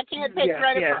can't take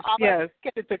credit for all of it.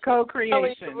 Yes, it's a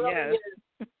co-creation. It really is.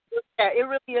 Yeah, it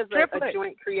really is a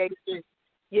joint creation.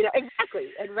 You know, exactly.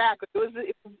 It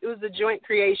was a joint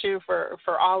creation for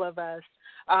all of us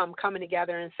coming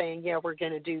together and saying, yeah, we're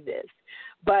going to do this.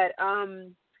 But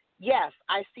yes,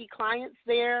 I see clients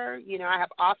there. You know, I have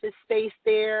office space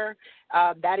there.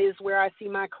 That is where I see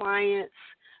my clients.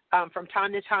 From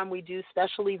time to time, we do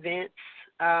special events.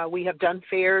 We have done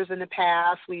fairs in the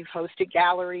past. We've hosted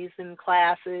galleries and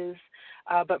classes.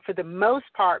 But for the most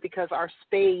part, because our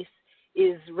space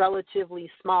is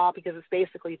relatively small, because it's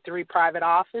basically 3 private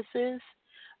offices,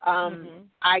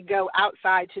 I go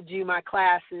outside to do my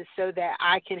classes so that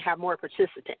I can have more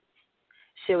participants.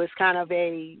 So it's kind of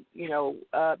a, you know,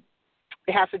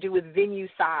 it has to do with venue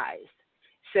size.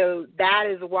 So that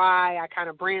is why I kind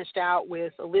of branched out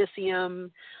with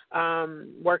Elysium,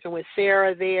 working with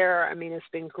Sarah there. I mean, it's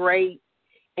been great.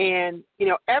 And, you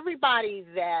know, everybody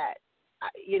that,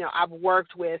 you know, I've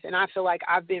worked with, and I feel like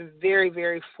I've been very,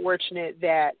 very fortunate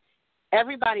that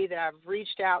everybody that I've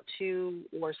reached out to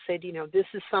or said, you know, this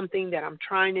is something that I'm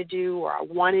trying to do or I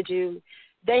want to do,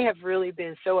 they have really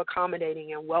been so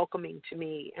accommodating and welcoming to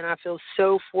me. And I feel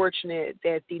so fortunate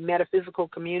that the metaphysical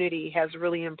community has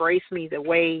really embraced me the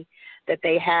way that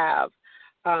they have,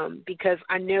 because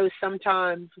I know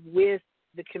sometimes with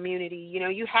the community, you know,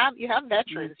 you have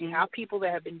veterans, you have people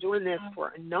that have been doing this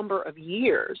for a number of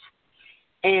years.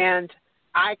 And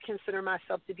I consider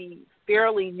myself to be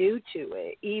fairly new to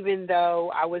it, even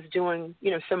though I was doing,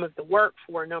 you know, some of the work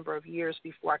for a number of years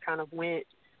before I kind of went,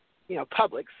 you know,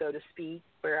 public, so to speak,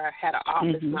 where I had an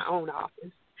office, my own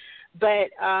office. But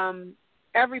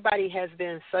everybody has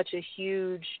been such a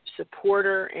huge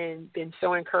supporter and been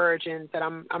so encouraging that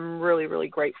I'm really, really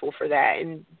grateful for that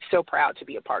and so proud to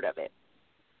be a part of it.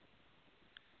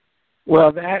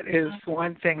 Well, that is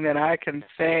one thing that I can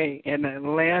say in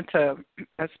Atlanta,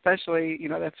 especially, you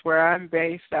know, that's where I'm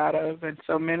based out of, and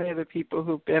so many of the people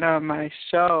who've been on my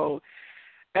show,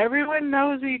 everyone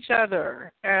knows each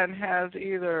other and has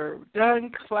either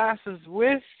done classes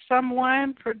with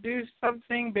someone, produced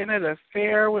something, been at a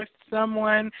fair with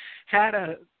someone, had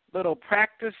a little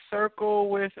practice circle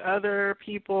with other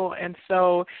people. And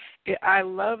so I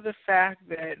love the fact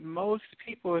that most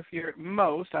people,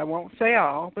 I won't say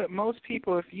all, but most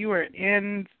people, if you are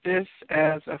in this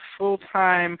as a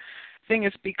full-time thing,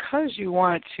 it's because you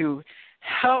want to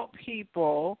help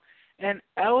people and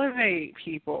elevate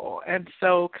people. And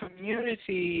so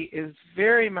community is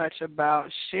very much about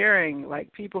sharing.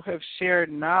 Like, people have shared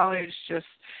knowledge just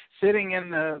sitting in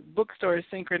the bookstore,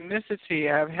 Synchronicity.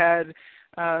 I've had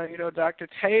Dr.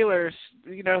 Taylor,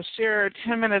 share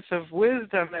 10 minutes of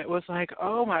wisdom that was like,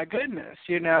 oh my goodness,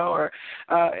 or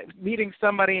meeting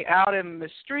somebody out in the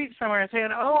street somewhere and saying,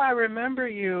 oh, I remember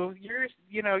you.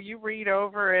 You read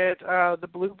over at the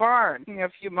Blue Barn. A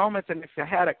few moments, and if you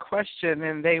had a question,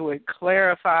 and they would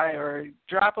clarify or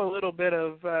drop a little bit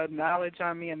of knowledge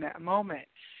on me in that moment.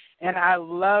 And I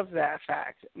love that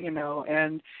fact,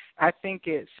 and I think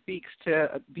it speaks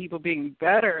to people being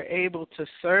better able to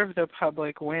serve the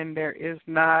public when there is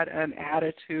not an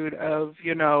attitude of,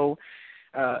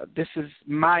 this is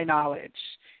my knowledge.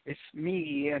 It's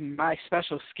me and my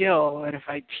special skill, and if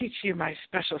I teach you my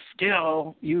special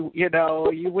skill, you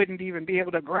wouldn't even be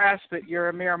able to grasp it. You're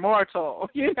a mere mortal,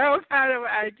 kind of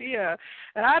idea.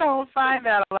 And I don't find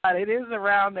that a lot. It is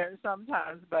around there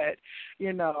sometimes, but,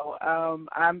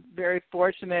 I'm very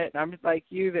fortunate, and I'm like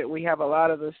you, that we have a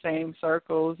lot of the same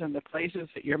circles and the places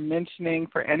that you're mentioning.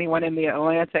 For anyone in the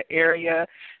Atlanta area,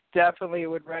 definitely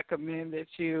would recommend that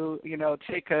you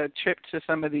take a trip to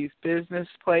some of these business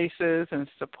places and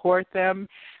support them,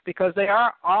 because they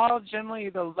are all generally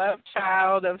the love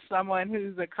child of someone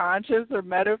who's a conscious or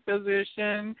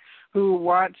metaphysician who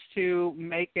wants to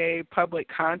make a public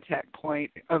contact point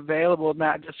available,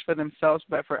 not just for themselves,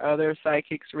 but for other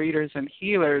psychics, readers, and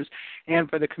healers, and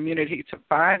for the community to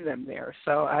find them there.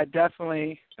 So I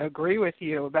definitely agree with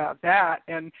you about that.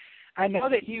 And I know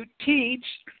that you teach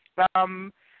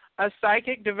a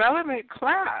psychic development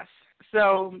class.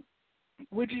 So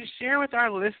would you share with our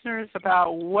listeners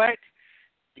about what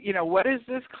does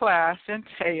this class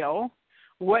entail?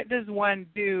 What does one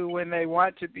do when they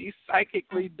want to be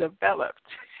psychically developed?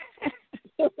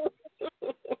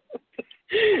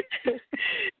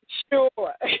 Sure.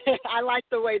 I like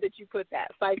the way that you put that,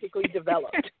 psychically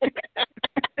developed.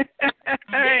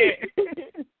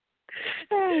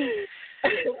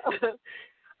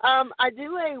 I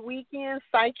do a weekend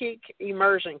psychic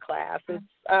immersion class. It's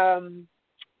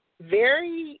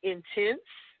very intense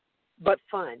but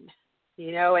fun,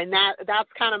 and that's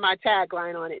kind of my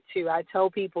tagline on it too. I tell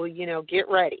people, get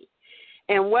ready.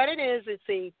 And what it is, it's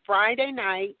a Friday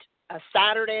night, a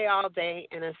Saturday all day,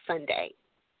 and a Sunday.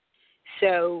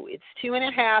 So it's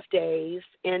 2.5 days,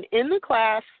 and in the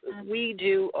class we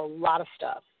do a lot of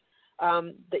stuff.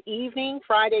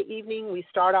 Friday evening, we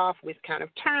start off with kind of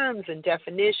terms and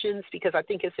definitions because I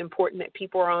think it's important that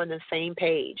people are on the same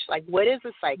page. Like, what is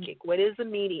a psychic? What is a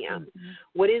medium?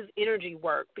 What is energy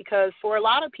work? Because for a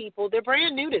lot of people, they're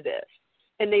brand new to this,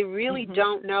 and they really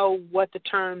don't know what the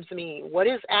terms mean. What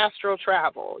is astral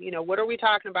travel? You know, what are we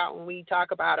talking about when we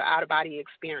talk about an out-of-body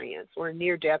experience or a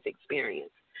near-death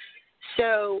experience?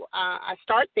 So I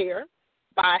start there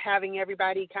by having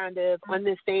everybody kind of on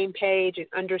the same page and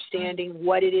understanding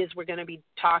what it is we're going to be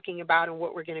talking about and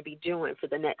what we're going to be doing for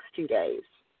the next 2 days.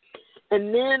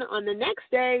 And then on the next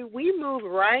day, we move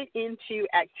right into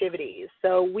activities.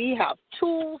 So we have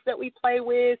tools that we play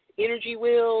with, energy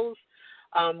wheels.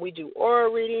 We do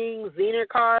aura readings, Zener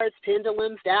cards,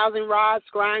 pendulums, dowsing rods,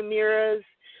 scrying mirrors,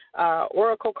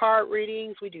 oracle card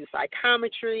readings. We do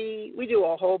psychometry. We do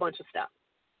a whole bunch of stuff.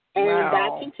 And that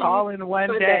continues all in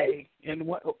one day. All in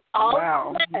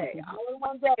one day.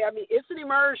 I mean, it's an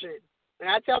immersion. And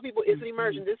I tell people it's an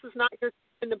immersion. This is not just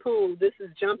in the pool. This is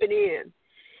jumping in.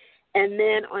 And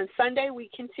then on Sunday, we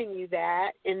continue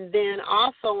that. And then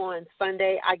also on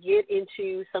Sunday, I get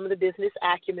into some of the business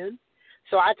acumen.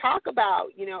 So I talk about,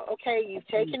 you know, okay, you've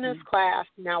taken this class.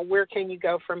 Now where can you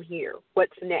go from here?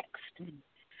 What's next?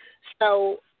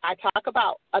 So I talk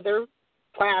about other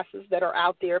classes that are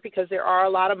out there because there are a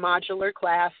lot of modular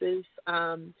classes.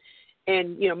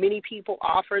 And, you know, many people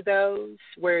offer those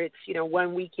where it's, you know,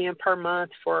 1 weekend per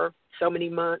month for so many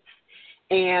months.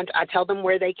 And I tell them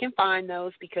where they can find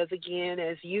those because, again,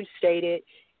 as you stated,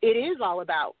 it is all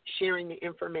about sharing the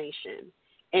information.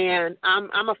 And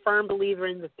I'm a firm believer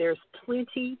in that there's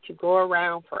plenty to go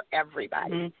around for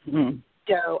everybody.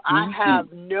 So I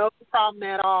have no problem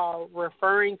at all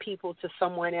referring people to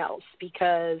someone else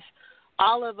because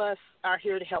all of us are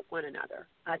here to help one another.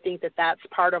 I think that that's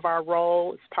part of our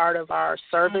role. It's part of our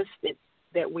service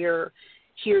that we're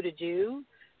here to do.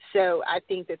 So I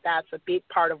think that that's a big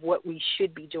part of what we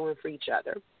should be doing for each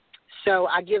other. So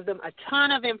I give them a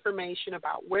ton of information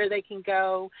about where they can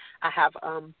go. I have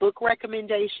book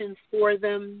recommendations for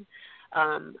them.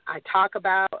 I talk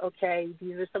about, okay,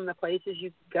 these are some of the places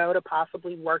you can go to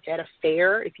possibly work at a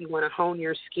fair if you want to hone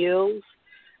your skills.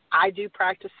 I do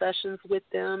practice sessions with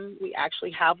them. We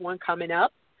actually have one coming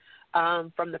up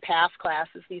from the past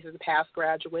classes. These are the past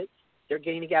graduates. They're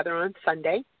getting together on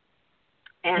Sunday.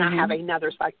 And I have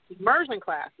another psychic immersion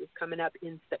class that's coming up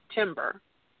in September.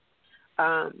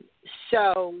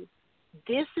 So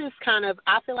this is kind of,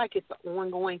 I feel like it's an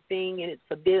ongoing thing and it's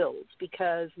a build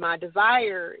because my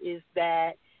desire is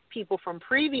that people from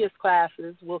previous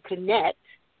classes will connect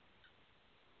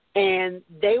and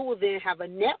they will then have a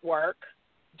network,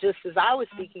 just as I was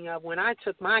speaking of when I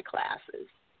took my classes.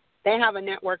 They have a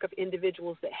network of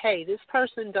individuals that, hey, this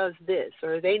person does this,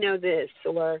 or they know this,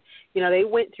 or, you know, they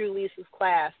went through Lisa's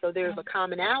class, so there's a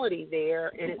commonality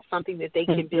there, and it's something that they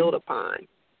can build upon.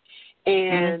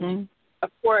 And, of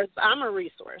course, I'm a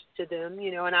resource to them,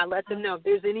 you know, and I let them know if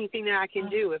there's anything that I can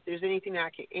do, if there's anything that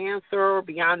I can answer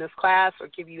beyond this class or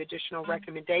give you additional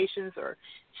recommendations or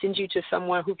send you to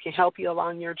someone who can help you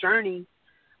along your journey,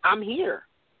 I'm here.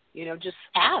 You know, just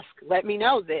ask. Let me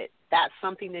know that that's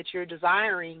something that you're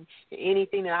desiring.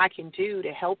 Anything that I can do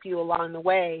to help you along the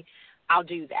way, I'll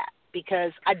do that.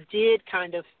 Because I did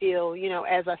kind of feel, you know,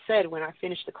 as I said, when I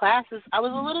finished the classes, I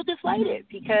was a little deflated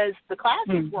because the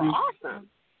classes were awesome.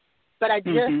 But I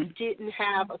just didn't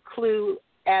have a clue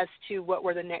as to what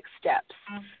were the next steps.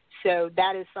 So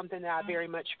that is something that I very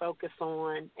much focus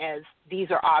on as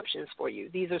these are options for you.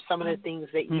 These are some of the things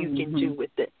that you can do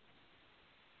with it.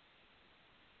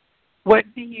 What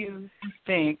do you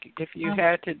think, if you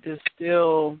had to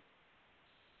distill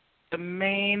the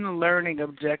main learning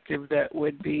objective that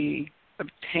would be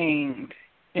obtained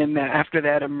in that after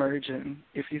that immersion?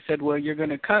 If you said, well, you're going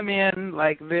to come in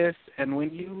like this, and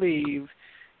when you leave,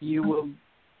 you will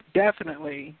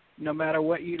definitely, no matter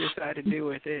what you decide to do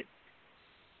with it,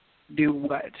 do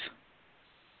what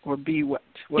or be what?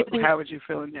 How would you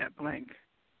fill in that blank?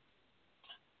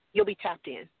 You'll be tapped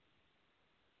in.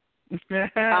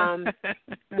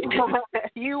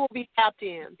 You will be tapped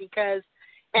in because,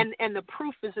 and the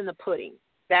proof is in the pudding.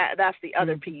 That's the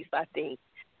other piece, I think,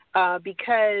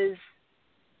 because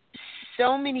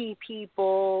so many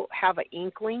people have an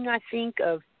inkling, I think,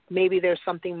 of maybe there's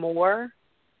something more,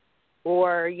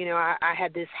 or, you know, I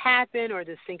had this happen, or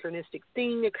this synchronistic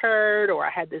thing occurred, or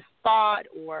I had this thought,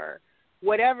 or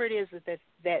whatever it is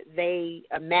that they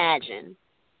imagine,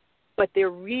 but they're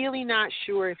really not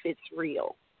sure if it's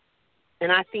real.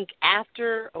 And I think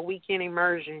after a weekend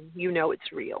immersion, you know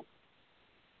it's real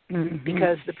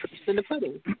because the proof's in the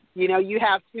pudding. You know, you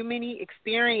have too many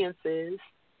experiences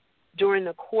during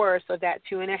the course of that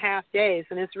 2.5 days.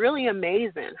 And it's really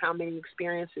amazing how many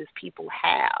experiences people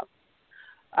have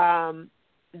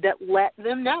that let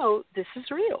them know this is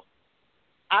real.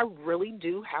 I really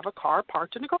do have a car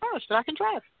parked in the garage that I can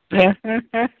drive.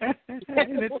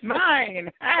 It's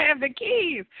mine. I have the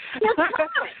keys.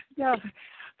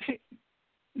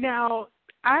 Now,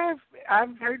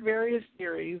 I've heard various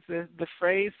theories. The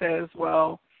phrase says,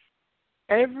 well,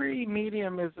 every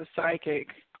medium is a psychic,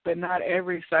 but not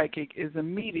every psychic is a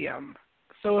medium.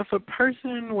 So if a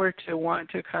person were to want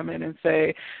to come in and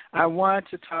say, I want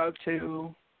to talk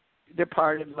to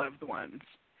departed loved ones,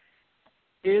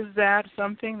 is that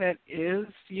something that is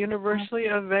universally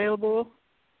available?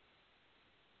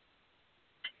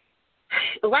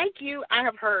 Like you, I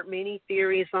have heard many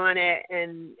theories on it,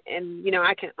 and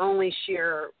I can only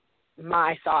share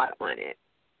my thought on it.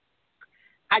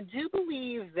 I do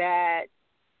believe that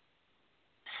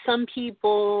some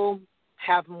people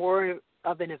have more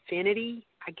of an affinity,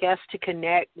 I guess, to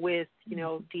connect with,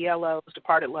 DLOs,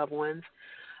 departed loved ones.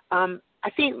 I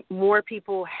think more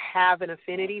people have an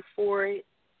affinity for it,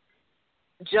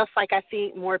 just like I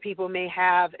think more people may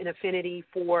have an affinity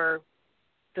for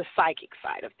the psychic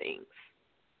side of things.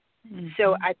 Mm-hmm.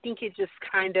 So I think it just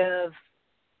kind of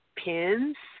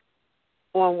depends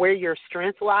on where your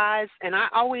strength lies. And I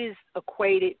always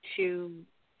equate it to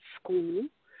school.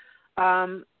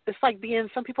 It's like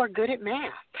some people are good at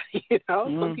math,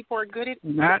 Some people are good at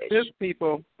not just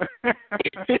people.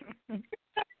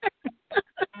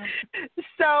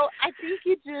 So I think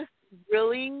it just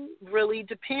really, really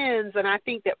depends. And I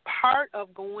think that part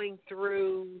of going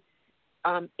through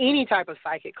any type of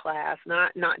psychic class,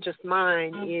 not just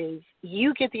mine, is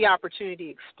you get the opportunity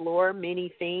to explore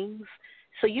many things.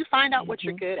 So you find out what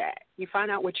you're good at. You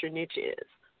find out what your niche is.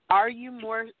 Are you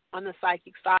more on the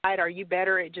psychic side? Are you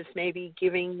better at just maybe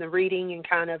giving the reading and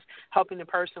kind of helping the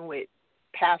person with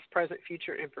past, present,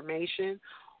 future information?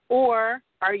 Or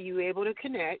are you able to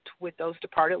connect with those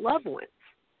departed loved ones?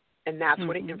 And that's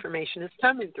where the information is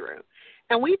coming through.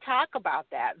 And we talk about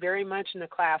that very much in the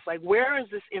class, like where is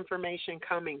this information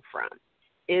coming from?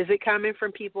 Is it coming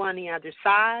from people on the other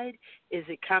side? Is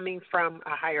it coming from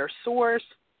a higher source?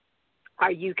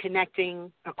 Are you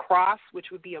connecting across,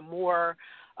 which would be a more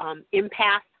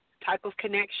empath type of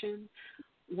connection?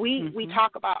 We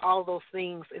talk about all those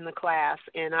things in the class,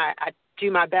 and I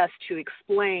do my best to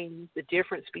explain the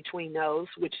difference between those,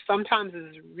 which sometimes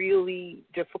is really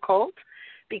difficult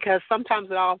because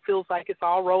sometimes it all feels like it's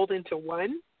all rolled into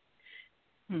one,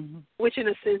 which in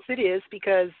a sense it is,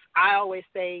 because I always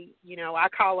say, I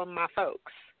call them my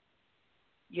folks.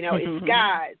 It's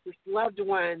guides, it's loved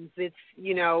ones, it's,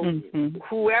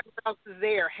 whoever else is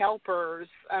there, helpers,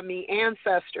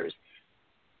 ancestors.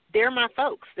 They're my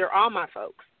folks. They're all my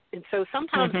folks. And so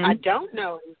sometimes I don't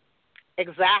know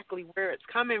exactly where it's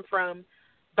coming from,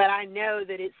 but I know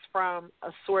that it's from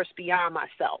a source beyond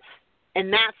myself.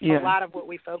 And that's a lot of what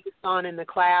we focus on in the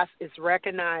class, is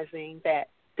recognizing that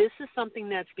this is something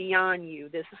that's beyond you.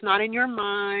 This is not in your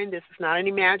mind. This is not an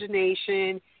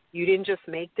imagination. You didn't just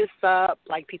make this up.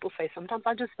 Like people say, sometimes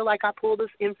I just feel like I pulled this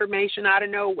information out of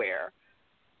nowhere.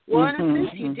 Well, in a sense,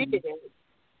 you did,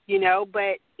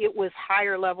 but it was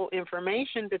higher level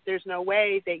information that there's no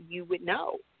way that you would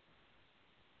know.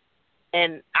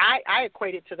 And I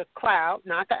equate it to the cloud,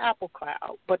 not the Apple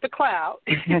cloud, but the cloud.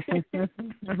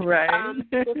 Right.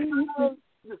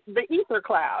 The ether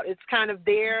cloud. It's kind of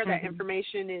there. That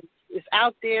information is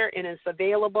out there and it's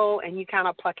available, and you kind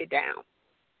of pluck it down.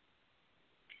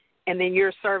 And then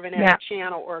you're serving as a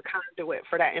channel or a conduit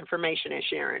for that information and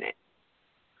sharing it.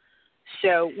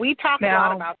 So we talk a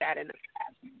lot about that in the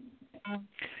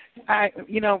class.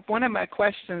 One of my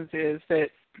questions is that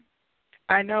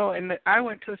I know, and I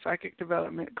went to a psychic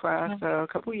development class a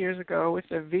couple years ago with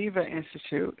the Viva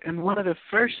Institute, and one of the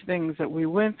first things that we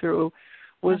went through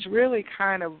was really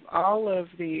kind of all of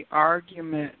the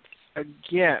arguments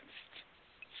against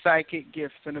psychic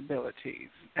gifts and abilities.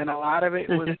 And a lot of it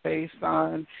was based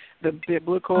on the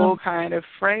biblical kind of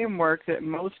framework that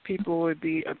most people would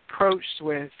be approached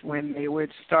with when they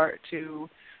would start to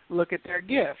look at their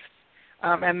gifts.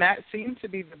 And that seems to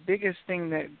be the biggest thing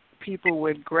that people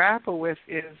would grapple with,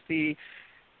 is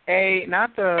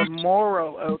not the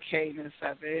moral okayness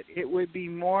of it. It would be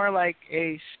more like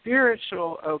a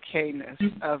spiritual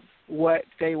okayness of what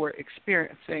they were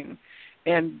experiencing,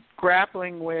 and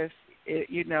grappling with it,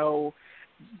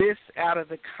 this out of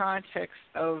the context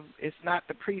of it's not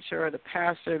the preacher or the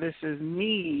pastor, this is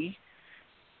me,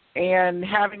 and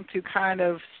having to kind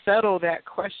of settle that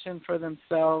question for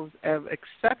themselves of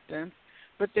acceptance,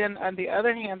 But then on the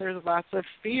other hand, there's lots of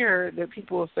fear that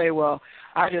people will say, well,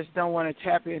 I just don't want to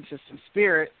tap into some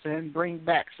spirits and bring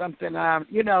back something. I'm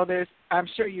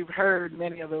sure you've heard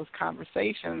many of those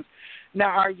conversations. Now,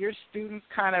 are your students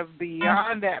kind of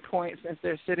beyond that point since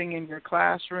they're sitting in your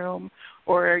classroom,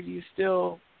 or are you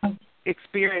still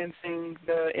experiencing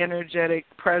the energetic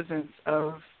presence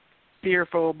of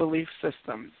fearful belief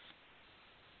systems?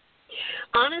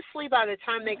 Honestly, by the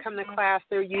time they come to class,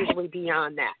 they're usually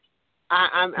beyond that.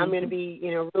 I'm going to be,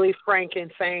 really frank in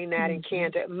saying that and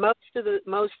candid. Most of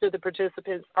the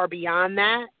participants are beyond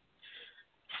that.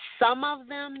 Some of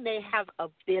them, they have a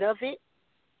bit of it,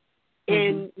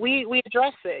 and we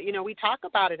address it. We talk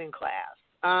about it in class.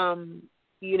 And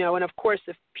of course,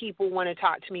 if people want to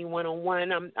talk to me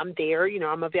one-on-one, I'm there.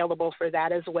 I'm available for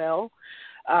that as well.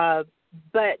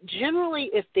 But generally,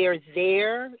 if they're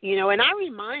there, and I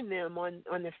remind them on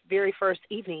the very first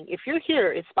evening, if you're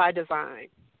here, it's by design.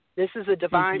 This is a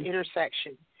divine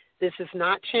intersection. This is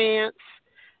not chance.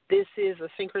 This is a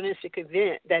synchronistic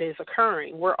event that is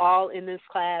occurring. We're all in this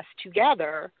class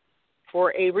together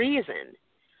for a reason.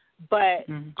 But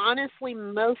honestly,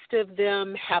 most of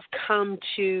them have come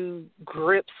to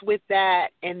grips with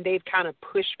that, and they've kind of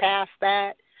pushed past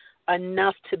that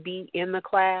enough to be in the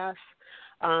class.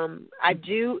 I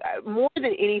do, more than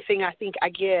anything, I think I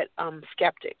get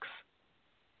skeptics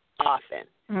often.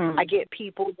 I get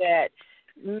people that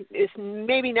it's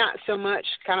maybe not so much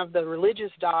kind of the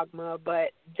religious dogma,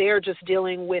 but they're just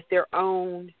dealing with their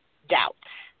own doubts,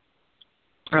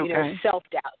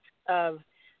 self-doubt of,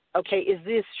 okay, is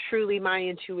this truly my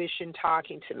intuition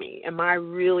talking to me? Am I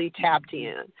really tapped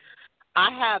in?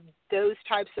 I have those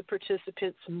types of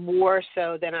participants more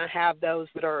so than I have those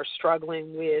that are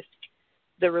struggling with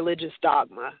the religious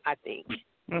dogma, I think,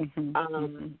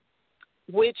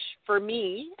 which for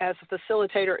me as a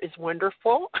facilitator is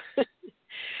wonderful.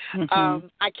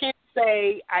 I can't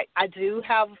say I do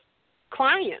have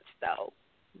clients, though,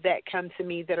 that come to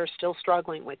me that are still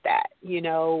struggling with that,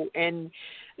 and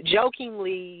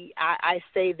jokingly I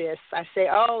say this. I say,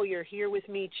 oh, you're here with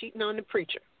me cheating on the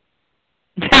preacher,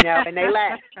 and they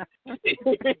laugh.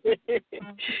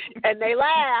 And they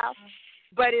laugh,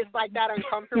 but it's like that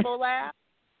uncomfortable laugh.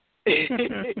 And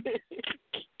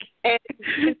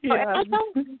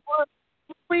before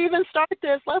we even start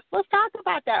this, let's talk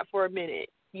about that for a minute,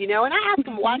 and I ask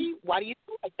them, why do you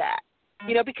do like that?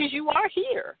 Because you are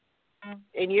here,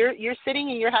 and you're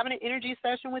sitting and you're having an energy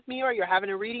session with me, or you're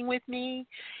having a reading with me,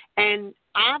 and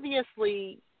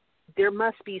obviously there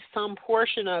must be some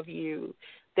portion of you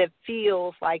that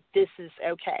feels like this is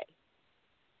okay.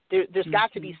 There's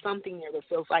got to be something there that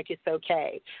feels like it's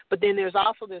okay. But then there's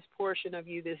also this portion of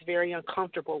you that's very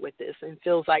uncomfortable with this and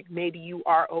feels like maybe you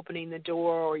are opening the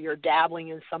door or you're dabbling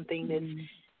in something that's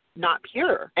not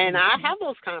pure. And I have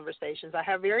those conversations. I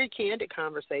have very candid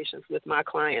conversations with my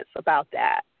clients about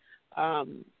that.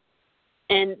 And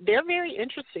they're very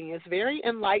interesting. It's very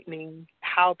enlightening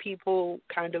how people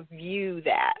kind of view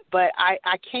that. But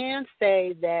I can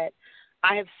say that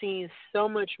I have seen so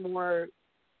many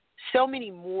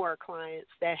more clients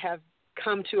that have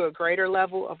come to a greater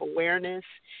level of awareness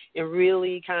and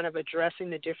really kind of addressing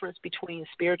the difference between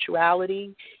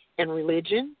spirituality and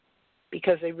religion,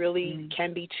 because they really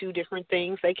can be two different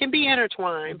things. They can be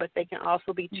intertwined, but they can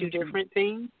also be two different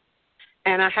things.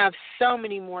 And I have so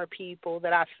many more people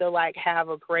that I feel like have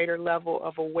a greater level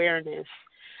of awareness,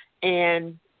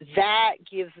 and that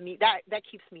gives me that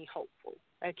keeps me hopeful.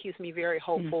 That keeps me very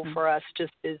hopeful for us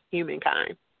just as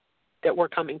humankind, that we're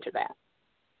coming to that.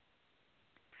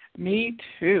 Me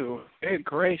too. Good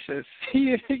gracious.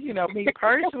 Me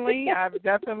personally, I've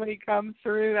definitely come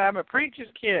through. I'm a preacher's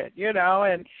kid,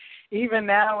 and even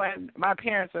now, and my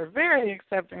parents are very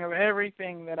accepting of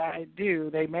everything that I do.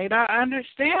 They may not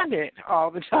understand it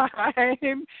all the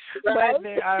time, but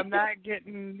I'm not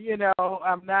getting,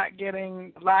 I'm not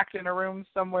getting locked in a room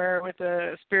somewhere with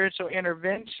a spiritual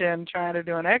intervention trying to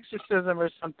do an exorcism or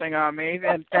something on me.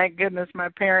 And thank goodness my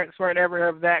parents weren't ever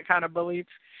of that kind of belief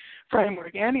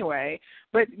framework anyway.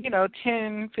 But,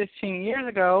 10, 15 years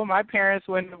ago, my parents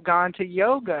wouldn't have gone to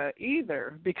yoga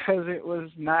either, because it was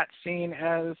not seen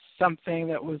as something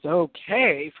that was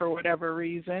okay for whatever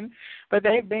reason. But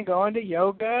they've been going to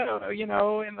yoga,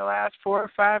 in the last 4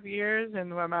 or 5 years.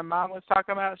 And when my mom was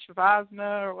talking about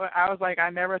Shavasana, I was like, I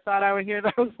never thought I would hear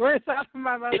those words out of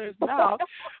my mother's mouth.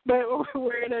 But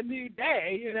we're in a new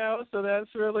day, so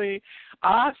that's really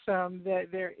awesome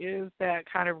that there is that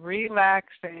kind of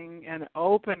relaxing and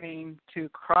opening to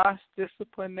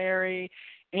cross-disciplinary,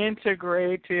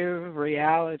 integrative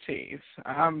realities.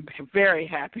 I'm very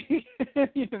happy,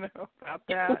 about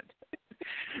that.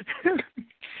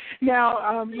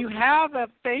 Now, you have a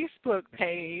Facebook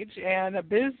page and a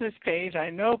business page. I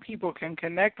know people can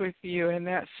connect with you in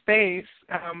that space.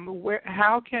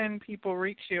 How can people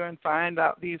reach you and find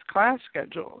out these class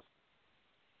schedules?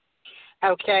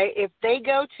 Okay, if they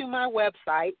go to my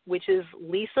website, which is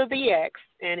Lisa the X,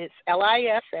 and it's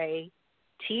LisaThex,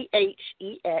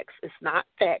 it's not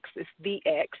Thex, it's the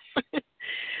X,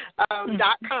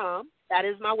 .com. That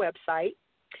is my website.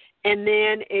 And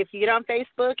then if you get on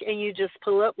Facebook and you just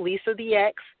pull up Lisa the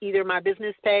X, either my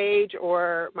business page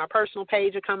or my personal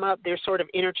page will come up. They're sort of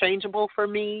interchangeable for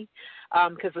me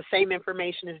because the same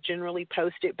information is generally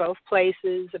posted both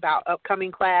places about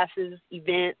upcoming classes,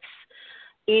 events,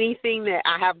 anything that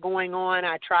I have going on.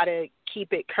 I try to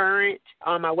keep it current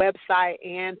on my website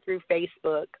and through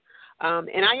Facebook.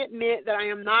 And I admit that I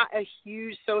am not a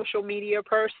huge social media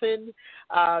person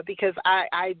because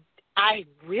I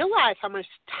realize how much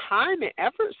time and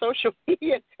effort social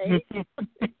media takes.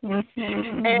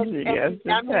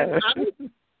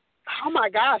 Oh my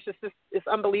gosh, it's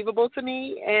unbelievable to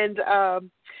me. And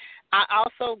I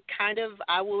also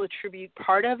I will attribute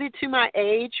part of it to my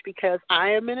age because I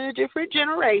am in a different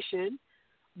generation,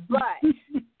 but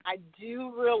I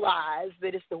do realize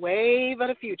that it's the wave of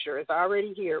the future. It's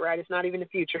already here, right? It's not even the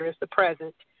future, it's the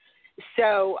present.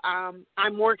 So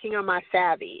I'm working on my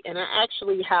savvy, and I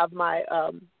actually have my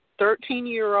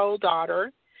 13-year-old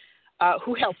daughter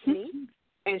who helps me,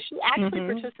 and she actually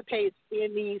participates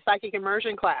in the psychic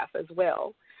immersion class as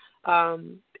well.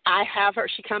 I have her,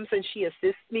 she comes and she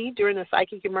assists me during the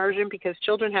psychic immersion because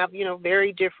children have,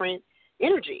 very different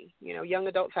energy. Young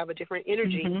adults have a different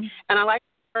energy, and I like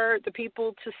for the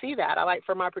people to see that. I like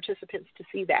for my participants to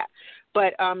see that.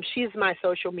 But she's my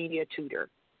social media tutor.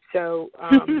 So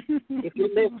if you're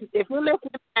listening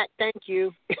back, thank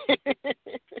you.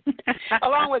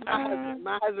 Along with my husband.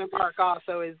 My husband, Mark,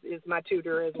 also is my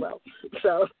tutor as well.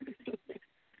 So.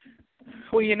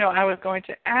 Well, I was going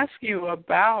to ask you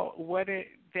about what it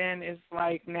then is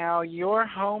like now, your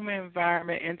home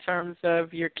environment in terms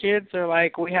of your kids are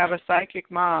like, we have a psychic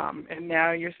mom, and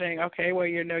now you're saying, okay, well,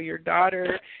 your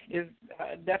daughter is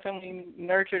definitely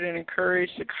nurtured and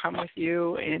encouraged to come with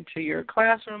you into your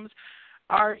classrooms.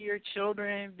 Are your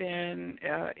children then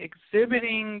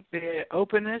exhibiting the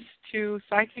openness to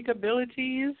psychic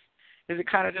abilities? Is it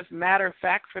kind of just matter of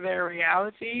fact for their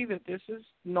reality that this is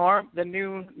the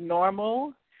new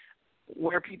normal,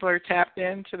 where people are tapped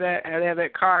into that? They have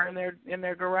that car in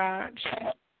their garage.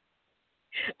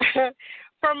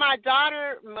 For my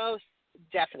daughter, most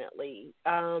definitely,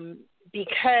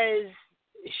 because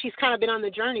she's kind of been on the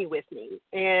journey with me,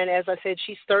 and as I said,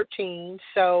 she's 13,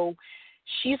 so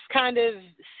she's kind of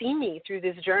seen me through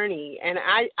this journey. And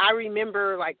I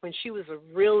remember, like, when she was a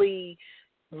really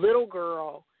little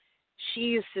girl, she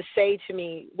used to say to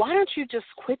me, why don't you just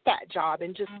quit that job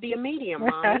and just be a medium,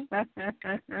 Mommy?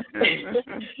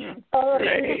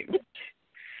 Right.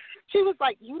 She was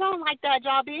like, you don't like that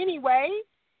job anyway.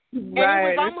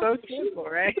 Right, it's so simple,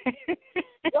 right?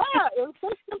 Yeah, it was so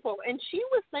simple. And she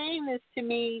was saying this to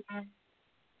me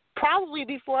probably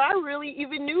before I really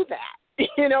even knew that,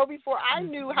 before I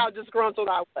knew how disgruntled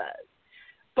I was.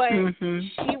 But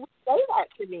she would say that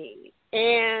to me.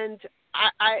 And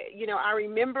I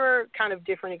remember kind of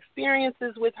different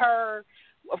experiences with her.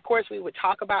 Of course, we would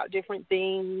talk about different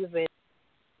things. And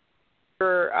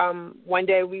one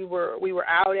day we were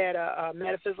out at a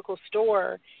metaphysical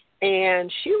store,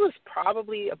 and she was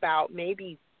probably about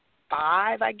maybe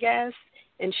 5, I guess.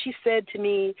 And she said to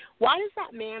me, "Why does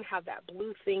that man have that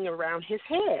blue thing around his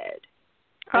head?"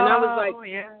 And I was like,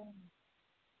 yeah.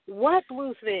 "What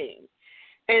blue thing?"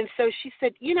 And so she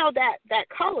said, that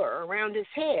color around his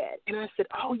head. And I said,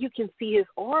 "Oh, you can see his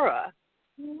aura."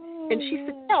 And she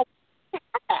said, "No, what's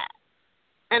that?"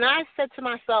 And I said to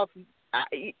myself,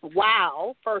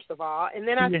 wow, first of all. And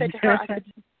then I said to her, I said,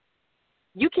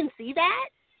 "You can see that?"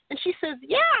 And she says,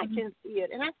 "Yeah, I can see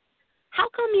it." And I said, "How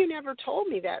come you never told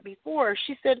me that before?"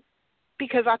 She said,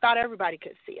 "Because I thought everybody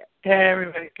could see it."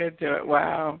 Everybody could do it.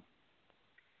 Wow.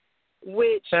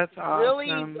 Which That's awesome.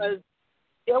 Really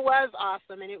was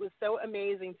awesome, and it was so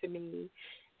amazing to me.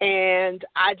 And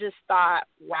I just thought,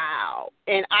 wow.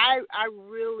 And I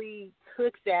really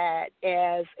took that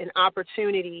as an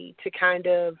opportunity to kind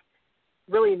of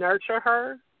really nurture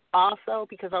her also,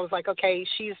 because I was like, okay,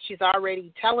 she's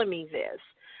already telling me this.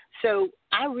 So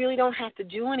I really don't have to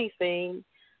do anything.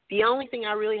 The only thing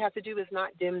I really have to do is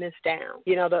not dim this down.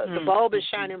 The bulb is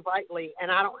shining brightly,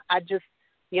 and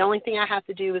the only thing I have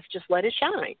to do is just let it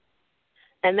shine.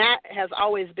 And that has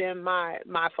always been my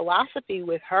philosophy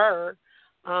with her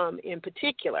in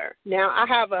particular. Now, I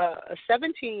have a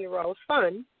 17-year-old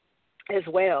son, as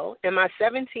well. And my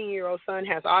 17-year-old son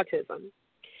has autism.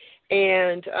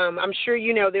 And I'm sure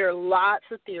you know there are lots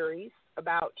of theories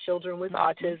about children with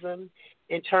autism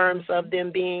in terms of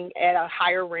them being at a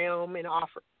higher realm and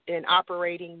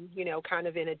operating, you know, kind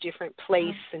of in a different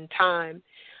place and time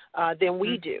than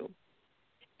we do.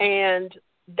 And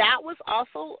that was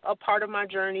also a part of my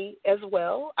journey as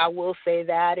well. I will say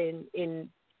that in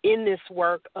this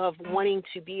work of wanting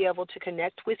to be able to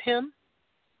connect with him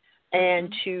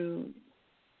and to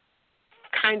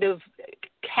kind of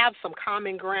have some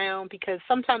common ground, because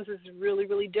sometimes it's really,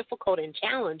 really difficult and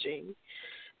challenging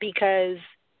because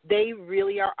they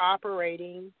really are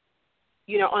operating,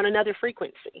 you know, on another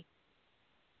frequency.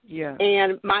 Yeah.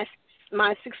 And my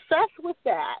success with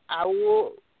that, I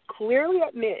will clearly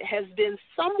admit, has been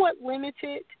somewhat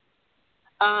limited,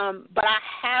 but I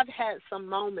have had some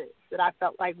moments that I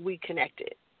felt like we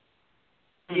connected,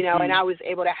 you know, and I was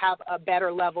able to have a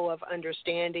better level of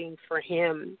understanding for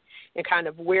him and kind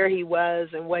of where he was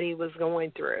and what he was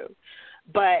going through.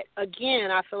 But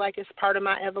again, I feel like it's part of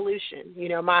my evolution. You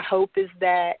know, my hope is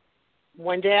that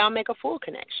one day I'll make a full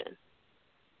connection.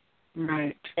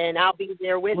 Right. And I'll be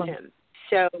there with him.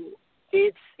 So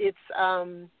it's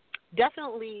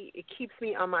definitely, it keeps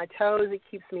me on my toes. It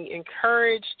keeps me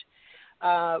encouraged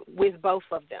with both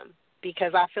of them,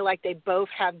 because I feel like they both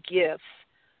have gifts,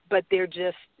 but they're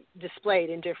just displayed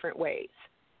in different ways.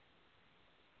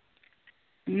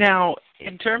 Now,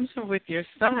 in terms of with your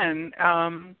son,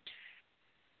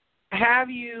 have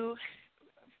you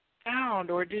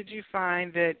found, or did you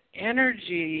find that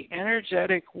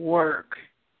energetic work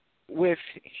with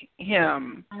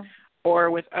him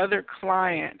or with other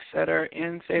clients that are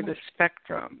in, say, the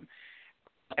spectrum,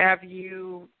 have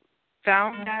you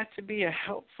found that to be a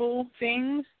helpful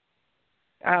thing?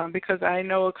 Because I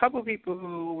know a couple of people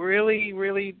who really,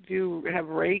 really do have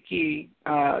Reiki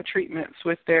treatments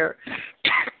with their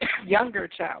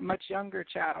much younger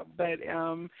child, but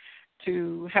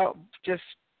to help just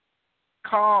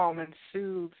calm and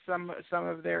soothe some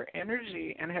of their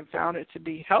energy, and have found it to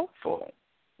be helpful.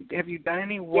 Have you done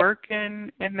any work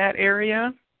in that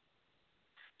area?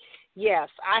 Yes,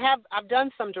 I've done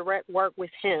some direct work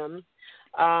with him,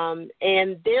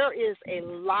 and there is a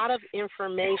lot of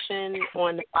information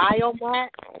on the biomat,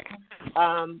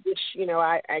 which, you know,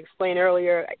 I explained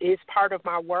earlier is part of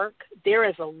my work. There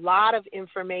is a lot of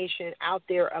information out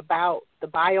there about the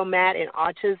biomat and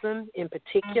autism in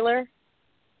particular.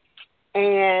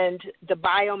 And the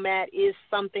biomat is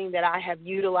something that I have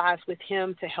utilized with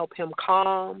him to help him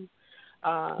calm,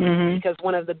 because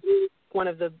one of the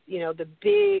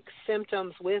big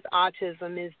symptoms with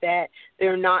autism is that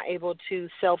they're not able to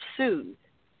self-soothe.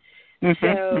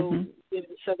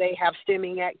 So they have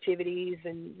stimming activities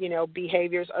and, you know,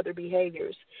 other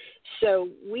behaviors. So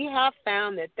we have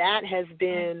found that has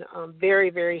been very,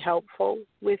 very helpful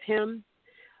with him.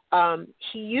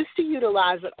 He used to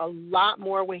utilize it a lot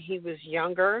more when he was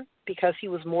younger, because he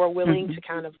was more willing to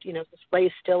kind of, you know, just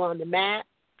lay still on the mat.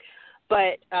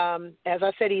 But as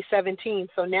I said, he's 17,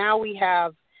 so now we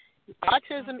have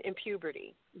autism and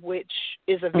puberty, which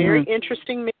is a very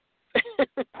interesting mix.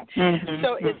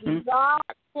 So it's not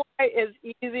quite as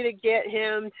easy to get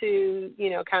him to, you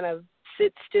know, kind of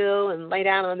sit still and lay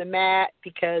down on the mat,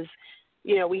 because,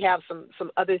 you know, we have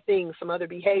some other things, some other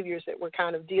behaviors that we're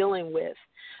kind of dealing with.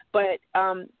 But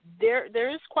there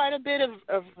is quite a bit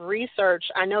of research,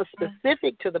 I know,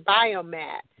 specific to the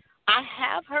biomat. I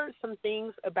have heard some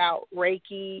things about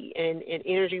Reiki and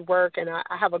energy work, and I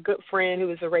have a good friend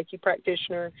who is a Reiki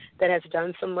practitioner that has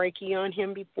done some Reiki on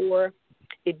him before.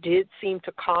 It did seem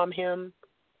to calm him,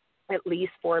 at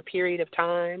least for a period of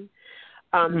time.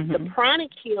 The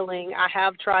pranic healing, I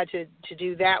have tried to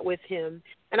do that with him,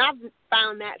 and I've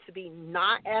found that to be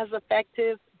not as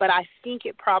effective, but I think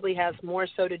it probably has more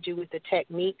so to do with the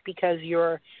technique, because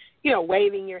you're, you know,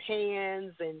 waving your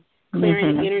hands and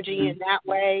clearing the energy in that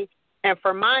way. And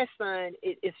for my son,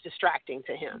 it's distracting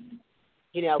to him,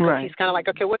 you know, because he's kind of like,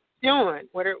 okay, what are you doing?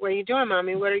 What are you doing,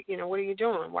 Mommy? What are you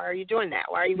doing? Why are you doing that?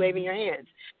 Why are you waving your hands?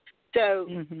 So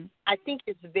I think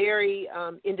it's very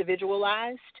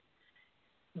individualized.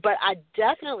 But I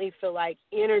definitely feel like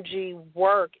energy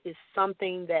work is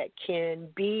something that can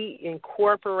be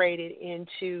incorporated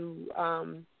into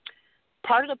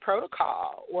part of the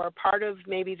protocol, or part of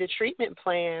maybe the treatment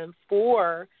plan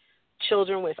for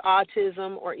children with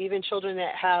autism, or even children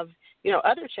that have, you know,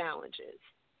 other challenges.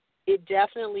 It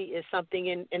definitely is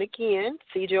something. And again,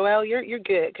 see, Joelle, you're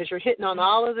good, because you're hitting on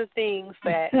all of the things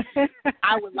that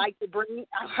I would like to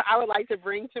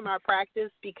bring to my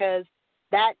practice, because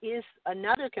that is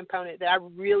another component that I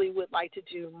really would like to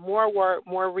do more work,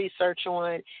 more research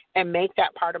on, and make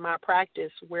that part of my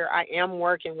practice, where I am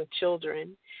working with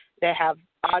children that have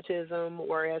autism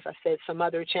or, as I said, some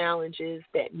other challenges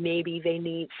that maybe they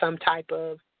need some type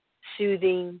of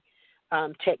soothing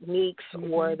techniques,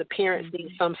 or the parents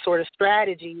need some sort of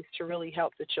strategies to really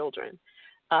help the children.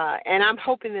 And I'm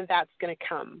hoping that that's going to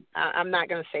come. I'm not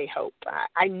going to say hope.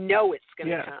 I know it's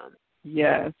going to come.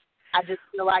 Yes. I just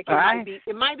feel like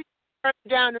it might be further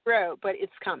down the road, but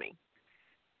it's coming.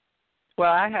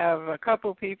 Well, I have a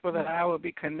couple people that I will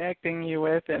be connecting you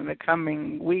with in the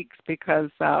coming weeks, because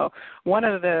one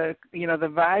of the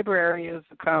libraries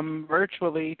come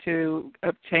virtually to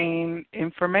obtain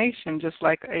information, just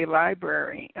like a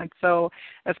library. And so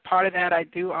as part of that, I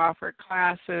do offer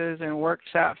classes and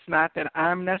workshops, not that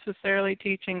I'm necessarily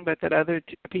teaching, but that other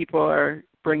people are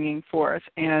bringing forth.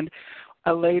 And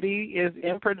a lady is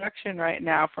in production right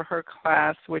now for her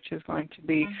class, which is going to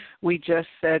be We Just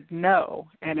Said No,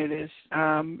 and it is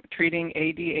treating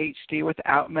ADHD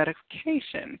without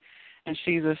medication. And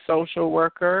she's a social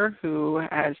worker who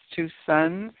has 2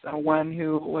 sons, one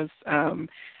who was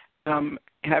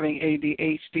having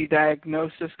ADHD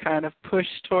diagnosis kind of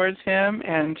pushed towards him,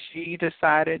 and she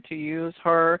decided to use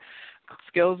her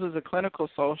skills as a clinical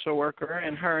social worker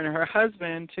and her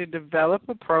husband to develop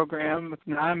a program with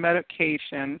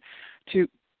non-medication to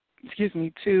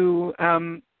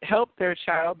help their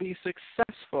child be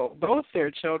successful, both their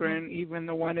children, even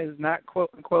the one is not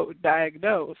quote-unquote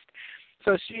diagnosed.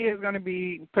 So she is going to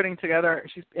be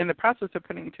she's in the process of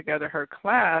putting together her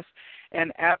class,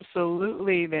 and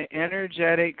absolutely the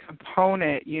energetic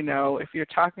component, if you're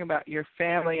talking about your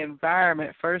family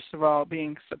environment, first of all,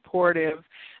 being supportive,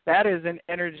 that is an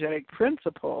energetic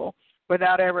principle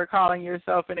without ever calling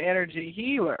yourself an energy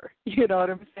healer. You know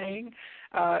what I'm saying?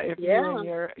 If you and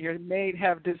your mate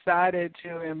have decided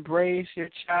to embrace your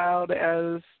child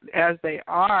as they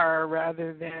are,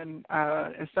 rather than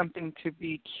as something to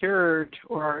be cured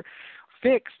or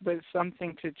fixed, but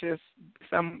something to just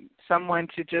someone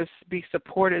to just be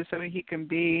supported so that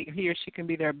he or she can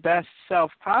be their best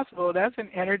self possible, that's an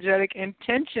energetic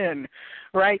intention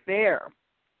right there.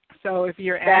 So if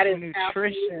you're adding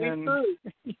nutrition,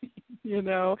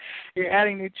 you're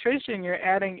adding nutrition, you're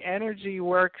adding energy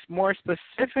works, more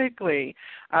specifically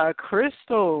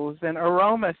crystals and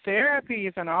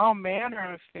aromatherapies and all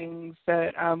manner of things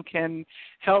that can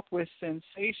help with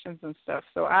sensations and stuff.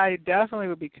 So I definitely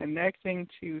would be connecting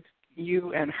to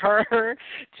you and her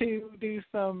to do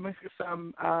some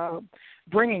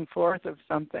bringing forth of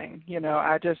something.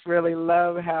 I just really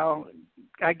love how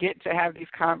I get to have these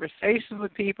conversations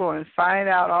with people and find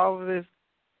out all of this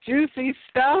juicy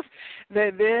stuff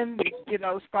that then,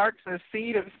 sparks a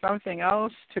seed of something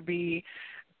else to be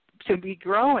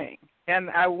growing.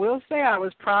 And I will say I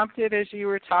was prompted as you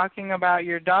were talking about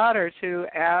your daughter to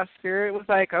ask her, it was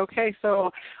like, okay,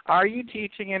 so are you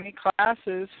teaching any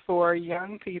classes for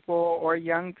young people or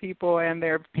young people and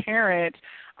their parent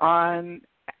on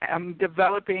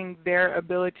developing their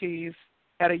abilities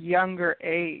at a younger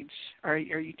age? Are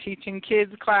you teaching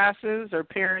kids classes or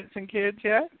parents and kids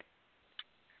yet?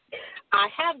 I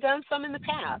have done some in the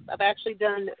past. I've actually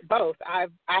done both. I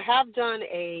have done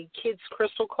a kids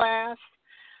crystal class.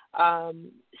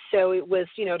 So it was,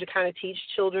 to kind of teach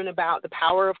children about the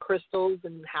power of crystals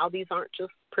and how these aren't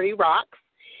just pretty rocks,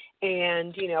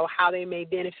 and, how they may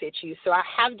benefit you. So I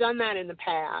have done that in the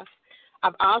past.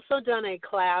 I've also done a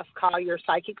class called Your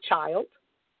Psychic Child,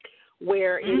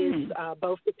 where it is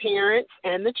both the parents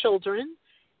and the children.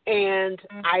 And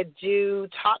I do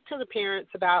talk to the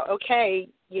parents about, okay,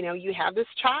 you have this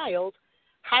child.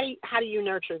 How do you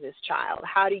nurture this child?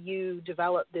 How do you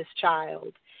develop this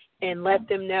child? And let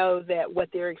them know that what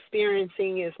they're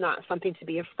experiencing is not something to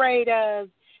be afraid of.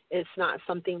 It's not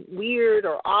something weird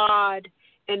or odd.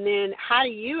 And then how do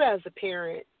you as a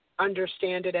parent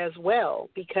understand it as well?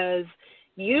 Because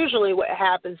usually what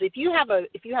happens, if you have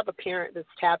a parent that's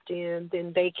tapped in,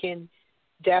 then they can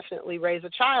definitely raise a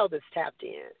child that's tapped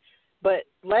in. But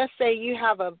let's say you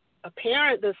have a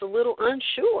parent that's a little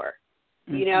unsure.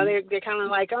 They're kind of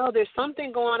like, oh, there's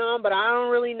something going on, but I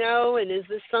don't really know. And is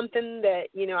this something that,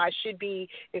 I should be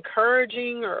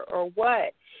encouraging or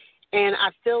what? And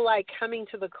I feel like coming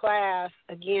to the class,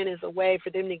 again, is a way for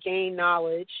them to gain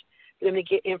knowledge, for them to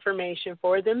get information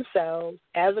for themselves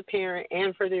as a parent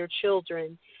and for their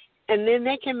children. And then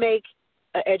they can make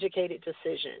an educated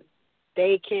decision.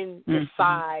 They can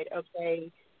decide,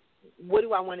 okay, what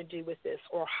do I want to do with this,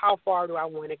 or how far do I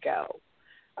want to go?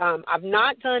 I've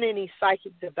not done any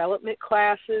psychic development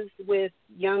classes with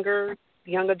young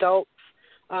adults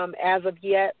as of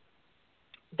yet,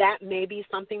 that may be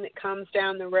something that comes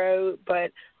down the road.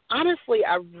 But honestly,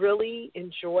 I really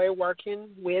enjoy working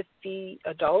with the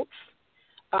adults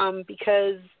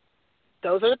because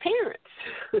those are the parents.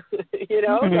 You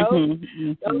know,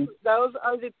 those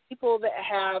are the people that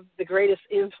have the greatest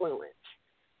influence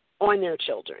on their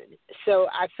children. So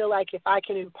I feel like if I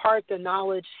can impart the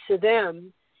knowledge to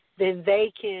them, then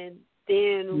they can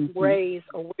then raise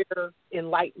aware,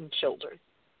 enlightened children.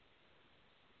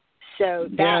 So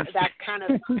that's kind of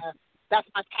that's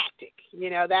my tactic. You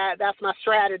know, that's my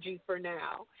strategy for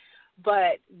now.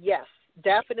 But yes,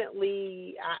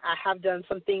 definitely I have done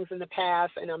some things in the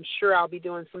past, and I'm sure I'll be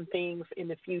doing some things in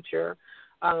the future.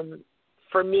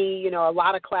 For me, you know, a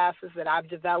lot of classes that I've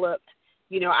developed,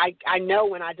 you know, I know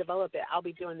when I develop it, I'll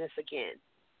be doing this again.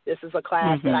 This is a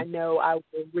class that I know I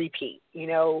will repeat, you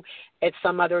know, at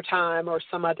some other time or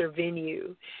some other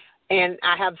venue. And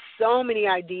I have so many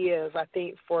ideas, I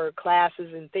think, for classes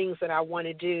and things that I want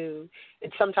to do.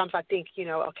 And sometimes I think, you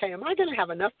know, okay, am I going to have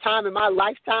enough time in my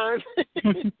lifetime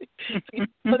to get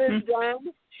this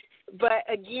done? But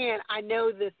again, I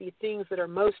know that the things that are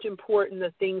most important,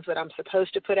 the things that I'm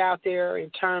supposed to put out there in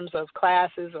terms of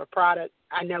classes or product,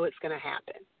 I know it's going to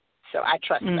happen. So I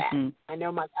trust that. I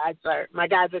know my guides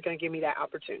are going to give me that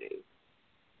opportunity.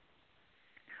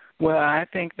 Well, I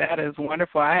think that is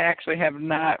wonderful. I actually have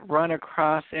not run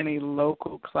across any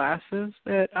local classes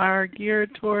that are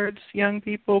geared towards young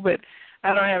people, but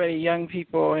I don't have any young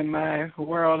people in my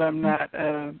world. I'm not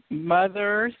a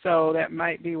mother, so that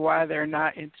might be why they're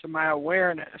not into my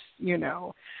awareness, you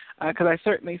know, because I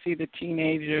certainly see the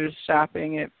teenagers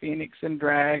shopping at Phoenix and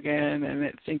Dragon and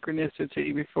at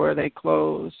Synchronicity before they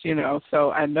close, you know, so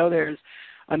I know there's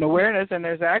an awareness, and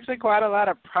there's actually quite a lot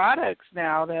of products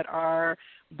now that are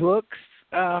books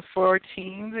for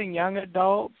teens and young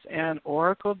adults and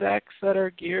oracle decks that are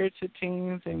geared to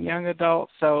teens and young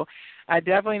adults. So I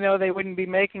definitely know they wouldn't be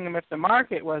making them if the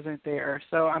market wasn't there.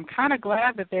 So I'm kind of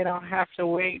glad that they don't have to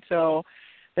wait till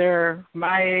they're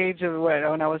my age of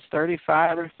when I was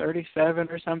 35 or 37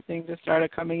 or something to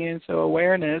start coming into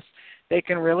awareness. They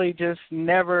can really just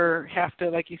never have to,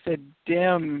 like you said,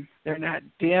 dim. They're not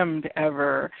dimmed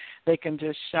ever. They can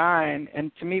just shine.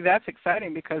 And to me, that's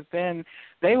exciting because then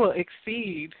they will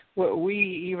exceed what we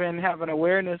even have an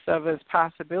awareness of as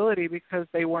possibility because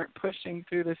they weren't pushing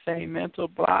through the same mental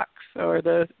blocks or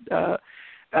the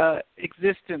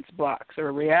existence blocks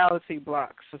or reality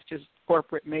blocks, such as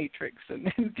corporate matrix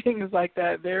and things like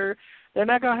that. They're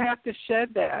not going to have to shed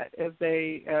that as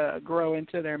they grow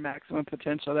into their maximum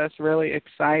potential. That's really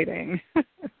exciting.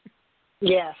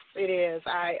 Yes, it is.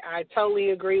 I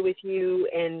totally agree with you,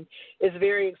 and it's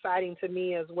very exciting to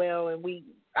me as well. And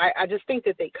I just think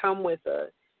that they come with a,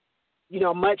 you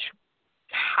know, much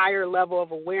higher level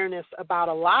of awareness about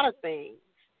a lot of things.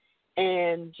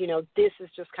 And, you know, this is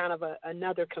just kind of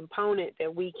another component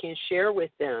that we can share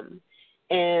with them.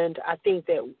 And I think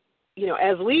that, you know,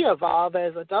 as we evolve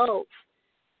as adults,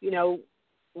 you know,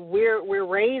 we're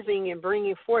raising and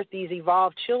bringing forth these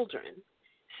evolved children.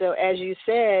 So as you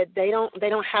said, they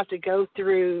don't have to go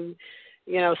through,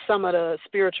 you know, some of the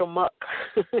spiritual muck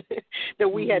that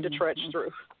we had to trudge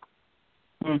through.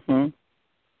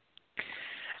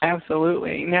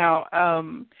 Absolutely. Now,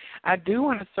 I do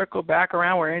want to circle back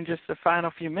around. We're in just the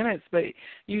final few minutes, but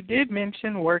you did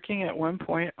mention working at one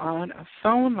point on a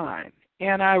phone line.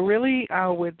 And I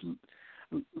would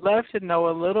love to know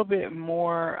a little bit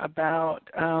more about,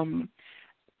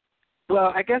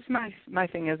 well, I guess my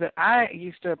thing is that I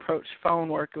used to approach phone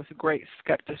work with great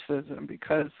skepticism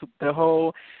because the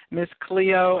whole Miss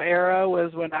Cleo era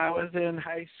was when I was in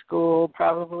high school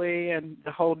probably, and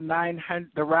the whole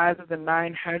the rise of the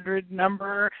 900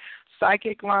 number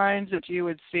psychic lines that you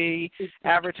would see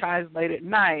advertised late at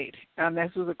night. And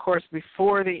this was, of course,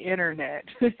 before the Internet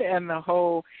and the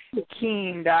whole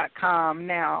Keen.com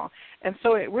now. And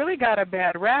so it really got a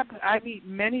bad rap. I meet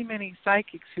many, many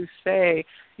psychics who say,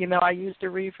 you know, I used to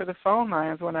read for the phone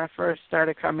lines when I first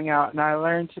started coming out, and I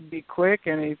learned to be quick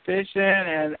and efficient,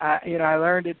 and I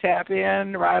learned to tap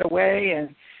in right away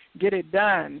and get it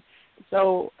done.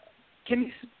 So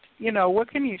what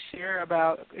can you share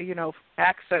about, you know,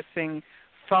 accessing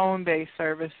phone-based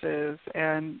services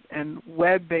and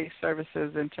web-based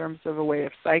services in terms of a way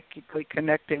of psychically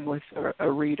connecting with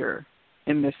a reader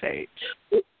in this age?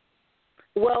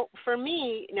 Well, for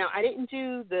me, now I didn't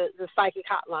do the psychic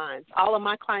hotlines. All of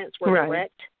my clients were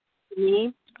direct to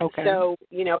me. Okay. So,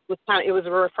 you know, it was a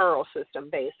referral system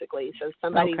basically. So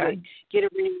somebody would get a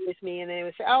reading with me and they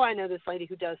would say, oh, I know this lady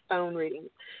who does phone readings.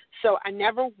 So I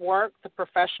never worked the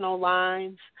professional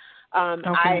lines.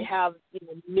 I have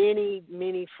many,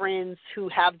 many friends who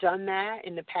have done that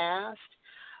in the past.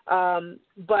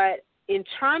 But in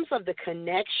terms of the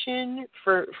connection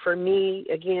for me,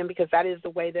 again, because that is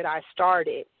the way that I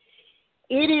started,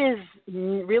 it is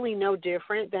really no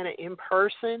different than an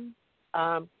in-person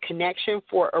connection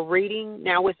for a reading.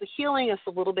 Now, with the healing, it's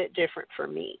a little bit different for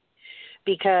me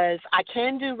because I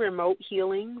can do remote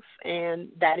healings, and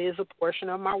that is a portion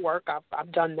of my work.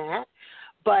 I've done that.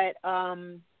 But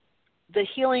the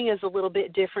healing is a little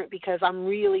bit different because I'm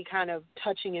really kind of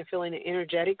touching and feeling the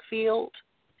energetic field.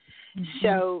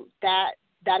 So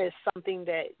that is something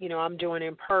that, I'm doing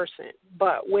in person.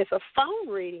 But with a phone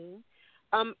reading,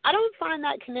 I don't find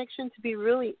that connection to be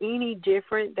really any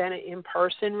different than an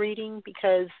in-person reading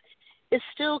because it's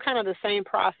still kind of the same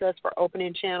process for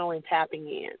opening channel and tapping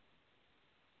in.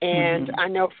 And I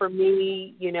know for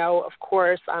me, of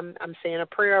course, I'm saying a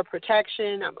prayer of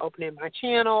protection. I'm opening my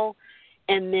channel.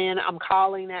 And then I'm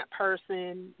calling that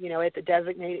person, at the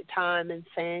designated time and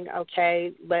saying,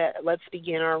 okay, let's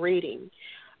begin our reading.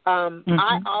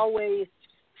 I always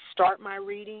start my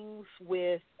readings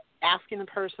with asking the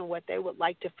person what they would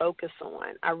like to focus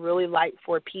on. I really like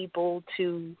for people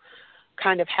to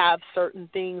kind of have certain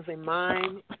things in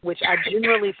mind, which I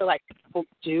generally feel like people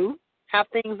do have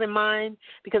things in mind,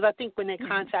 because I think when they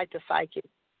contact a psychic,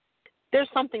 there's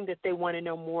something that they want to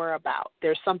know more about.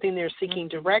 There's something they're seeking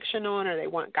direction on or they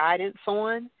want guidance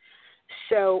on.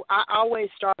 So I always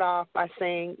start off by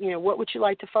saying, what would you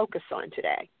like to focus on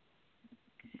today?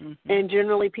 And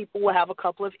generally people will have a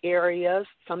couple of areas.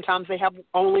 Sometimes they have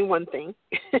only one thing.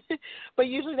 But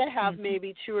usually they have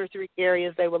maybe 2 or 3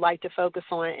 areas they would like to focus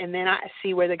on, and then I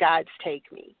see where the guides take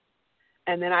me.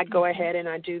 And then I go ahead and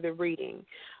I do the reading.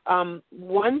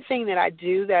 One thing that I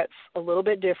do that's a little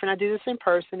bit different, I do this in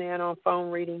person and on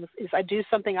phone readings, is I do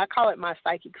something, I call it my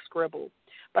psychic scribble,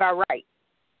 but I write.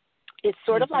 It's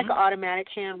sort of like an automatic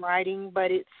handwriting, but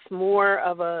it's more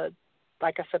of a,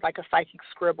 like I said, like a psychic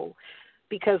scribble.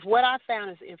 Because what I found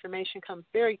is information comes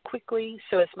very quickly,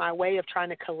 so it's my way of trying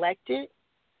to collect it.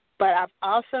 But I've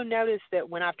also noticed that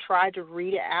when I've tried to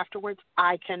read it afterwards,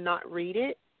 I cannot read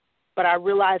it. But I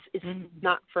realize it's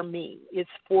not for me. It's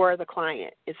for the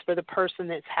client. It's for the person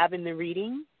that's having the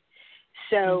reading.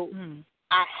 So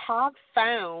I have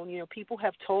found, people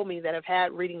have told me that have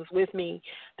had readings with me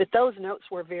that those notes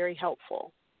were very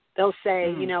helpful. They'll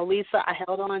say, Lisa, I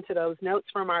held on to those notes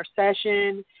from our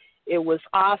session. It was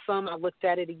awesome. I looked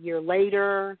at it a year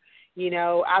later.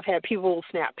 I've had people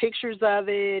snap pictures of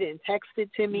it and text it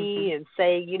to me and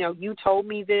say, you told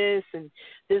me this and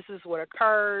this is what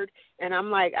occurred. And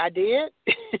I'm like, I did.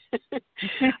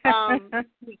 And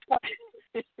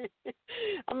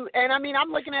I mean,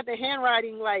 I'm looking at the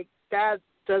handwriting like that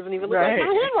doesn't even look like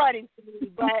my handwriting to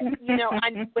me. But, I know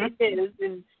what it is.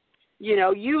 And,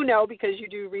 because you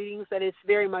do readings that it's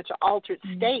very much an altered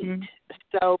state.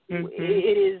 So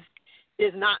it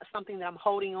is not something that I'm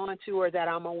holding on to or that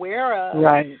I'm aware of.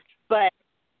 Right. But,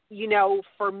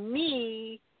 for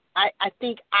me, I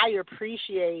think I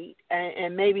appreciate,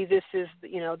 and maybe this is,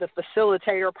 the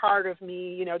facilitator part of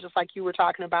me, just like you were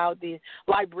talking about, the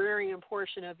librarian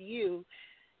portion of you,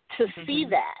 to see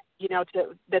that,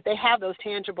 that they have those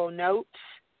tangible notes.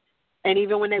 And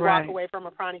even when they walk away from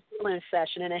a pranic healing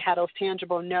session and they have those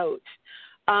tangible notes,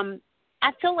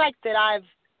 I feel like that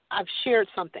I've shared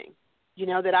something,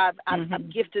 that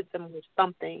I've gifted them with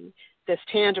something that's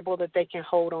tangible that they can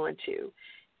hold on to.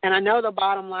 And I know the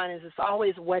bottom line is it's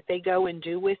always what they go and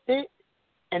do with it,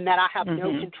 and that I have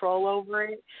no control over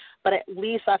it. But at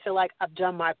least I feel like I've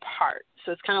done my part.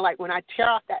 So it's kind of like when I tear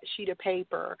off that sheet of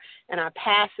paper and I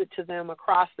pass it to them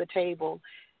across the table,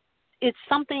 it's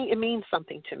something, it means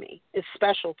something to me. It's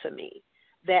special to me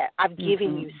that I've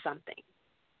given you something.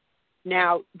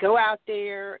 Now, go out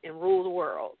there and rule the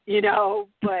world,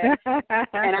 but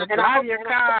drive your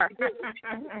car.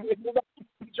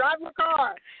 Drive your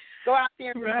car. Go out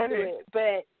there and do it.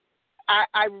 But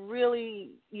I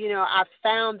really, I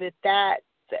found that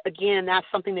again, that's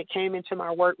something that came into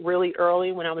my work really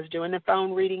early when I was doing the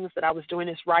phone readings, that I was doing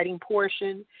this writing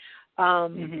portion.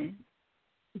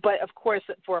 But, of course,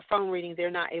 for a phone reading, they're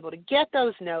not able to get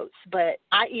those notes. But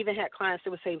I even had clients that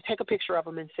would say, take a picture of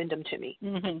them and send them to me.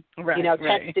 Text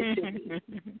it to me.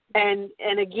 And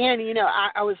again,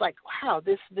 I was like, wow,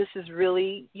 this is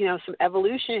really, some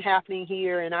evolution happening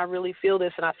here. And I really feel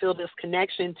this, and I feel this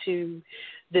connection to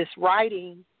this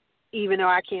writing, even though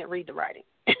I can't read the writing.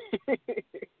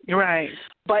 Right.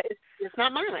 But it's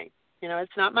not mine.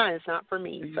 It's not mine. It's not for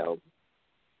me. So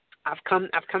I've come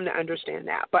to understand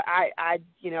that. But I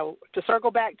to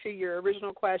circle back to your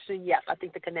original question, yes, I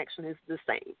think the connection is the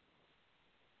same.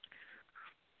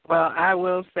 Well, I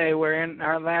will say we're in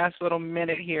our last little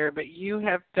minute here, but you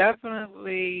have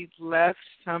definitely left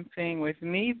something with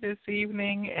me this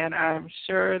evening, and I'm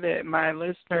sure that my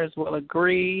listeners will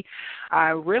agree. I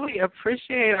really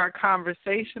appreciate our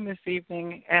conversation this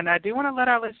evening, and I do want to let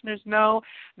our listeners know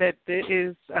that it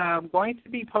is going to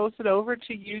be posted over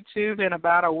to YouTube in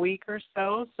about a week or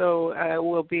so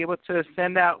we'll be able to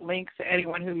send out links to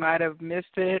anyone who might have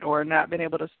missed it or not been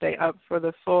able to stay up for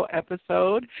the full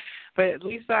episode. But,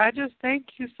 Lisa, I just thank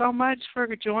you so much for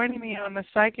joining me on the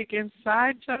Psychic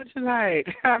Inside show tonight.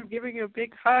 I'm giving you a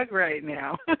big hug right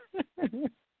now. And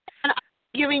I'm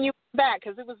giving you back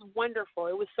because it was wonderful.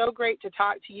 It was so great to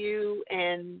talk to you.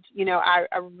 And, you know, I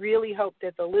really hope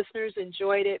that the listeners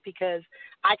enjoyed it because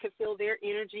I could feel their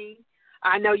energy.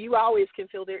 I know you always can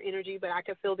feel their energy, but I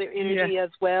could feel their energy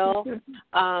as well.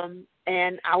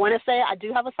 And I want to say I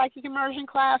do have a psychic immersion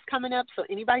class coming up, so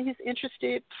anybody who's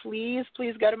interested, please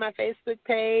go to my Facebook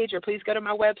page or please go to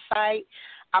my website.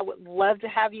 I would love to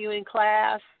have you in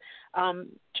class.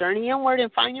 Journey inward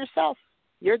and find yourself.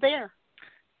 You're there.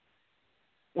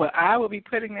 Well, I will be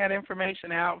putting that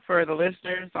information out for the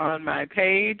listeners on my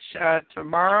page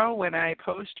tomorrow when I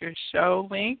post your show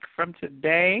link from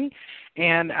today.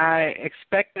 And I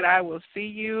expect that I will see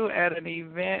you at an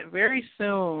event very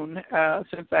soon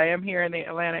since I am here in the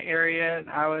Atlanta area, and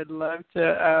I would love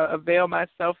to avail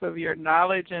myself of your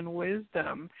knowledge and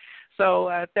wisdom.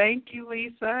 So thank you,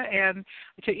 Lisa. And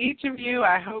to each of you,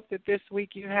 I hope that this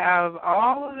week you have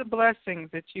all of the blessings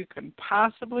that you can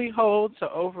possibly hold to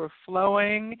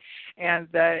overflowing and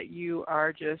that you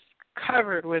are just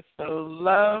covered with the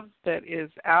love that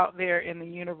is out there in the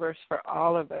universe for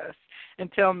all of us.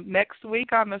 Until next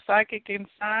week on the Psychic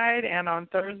Inside and on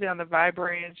Thursday on the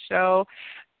Vibrarian Show,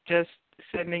 just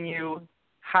sending you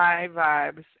high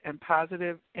vibes and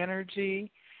positive energy.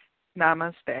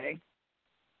 Namaste.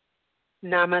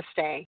 Namaste.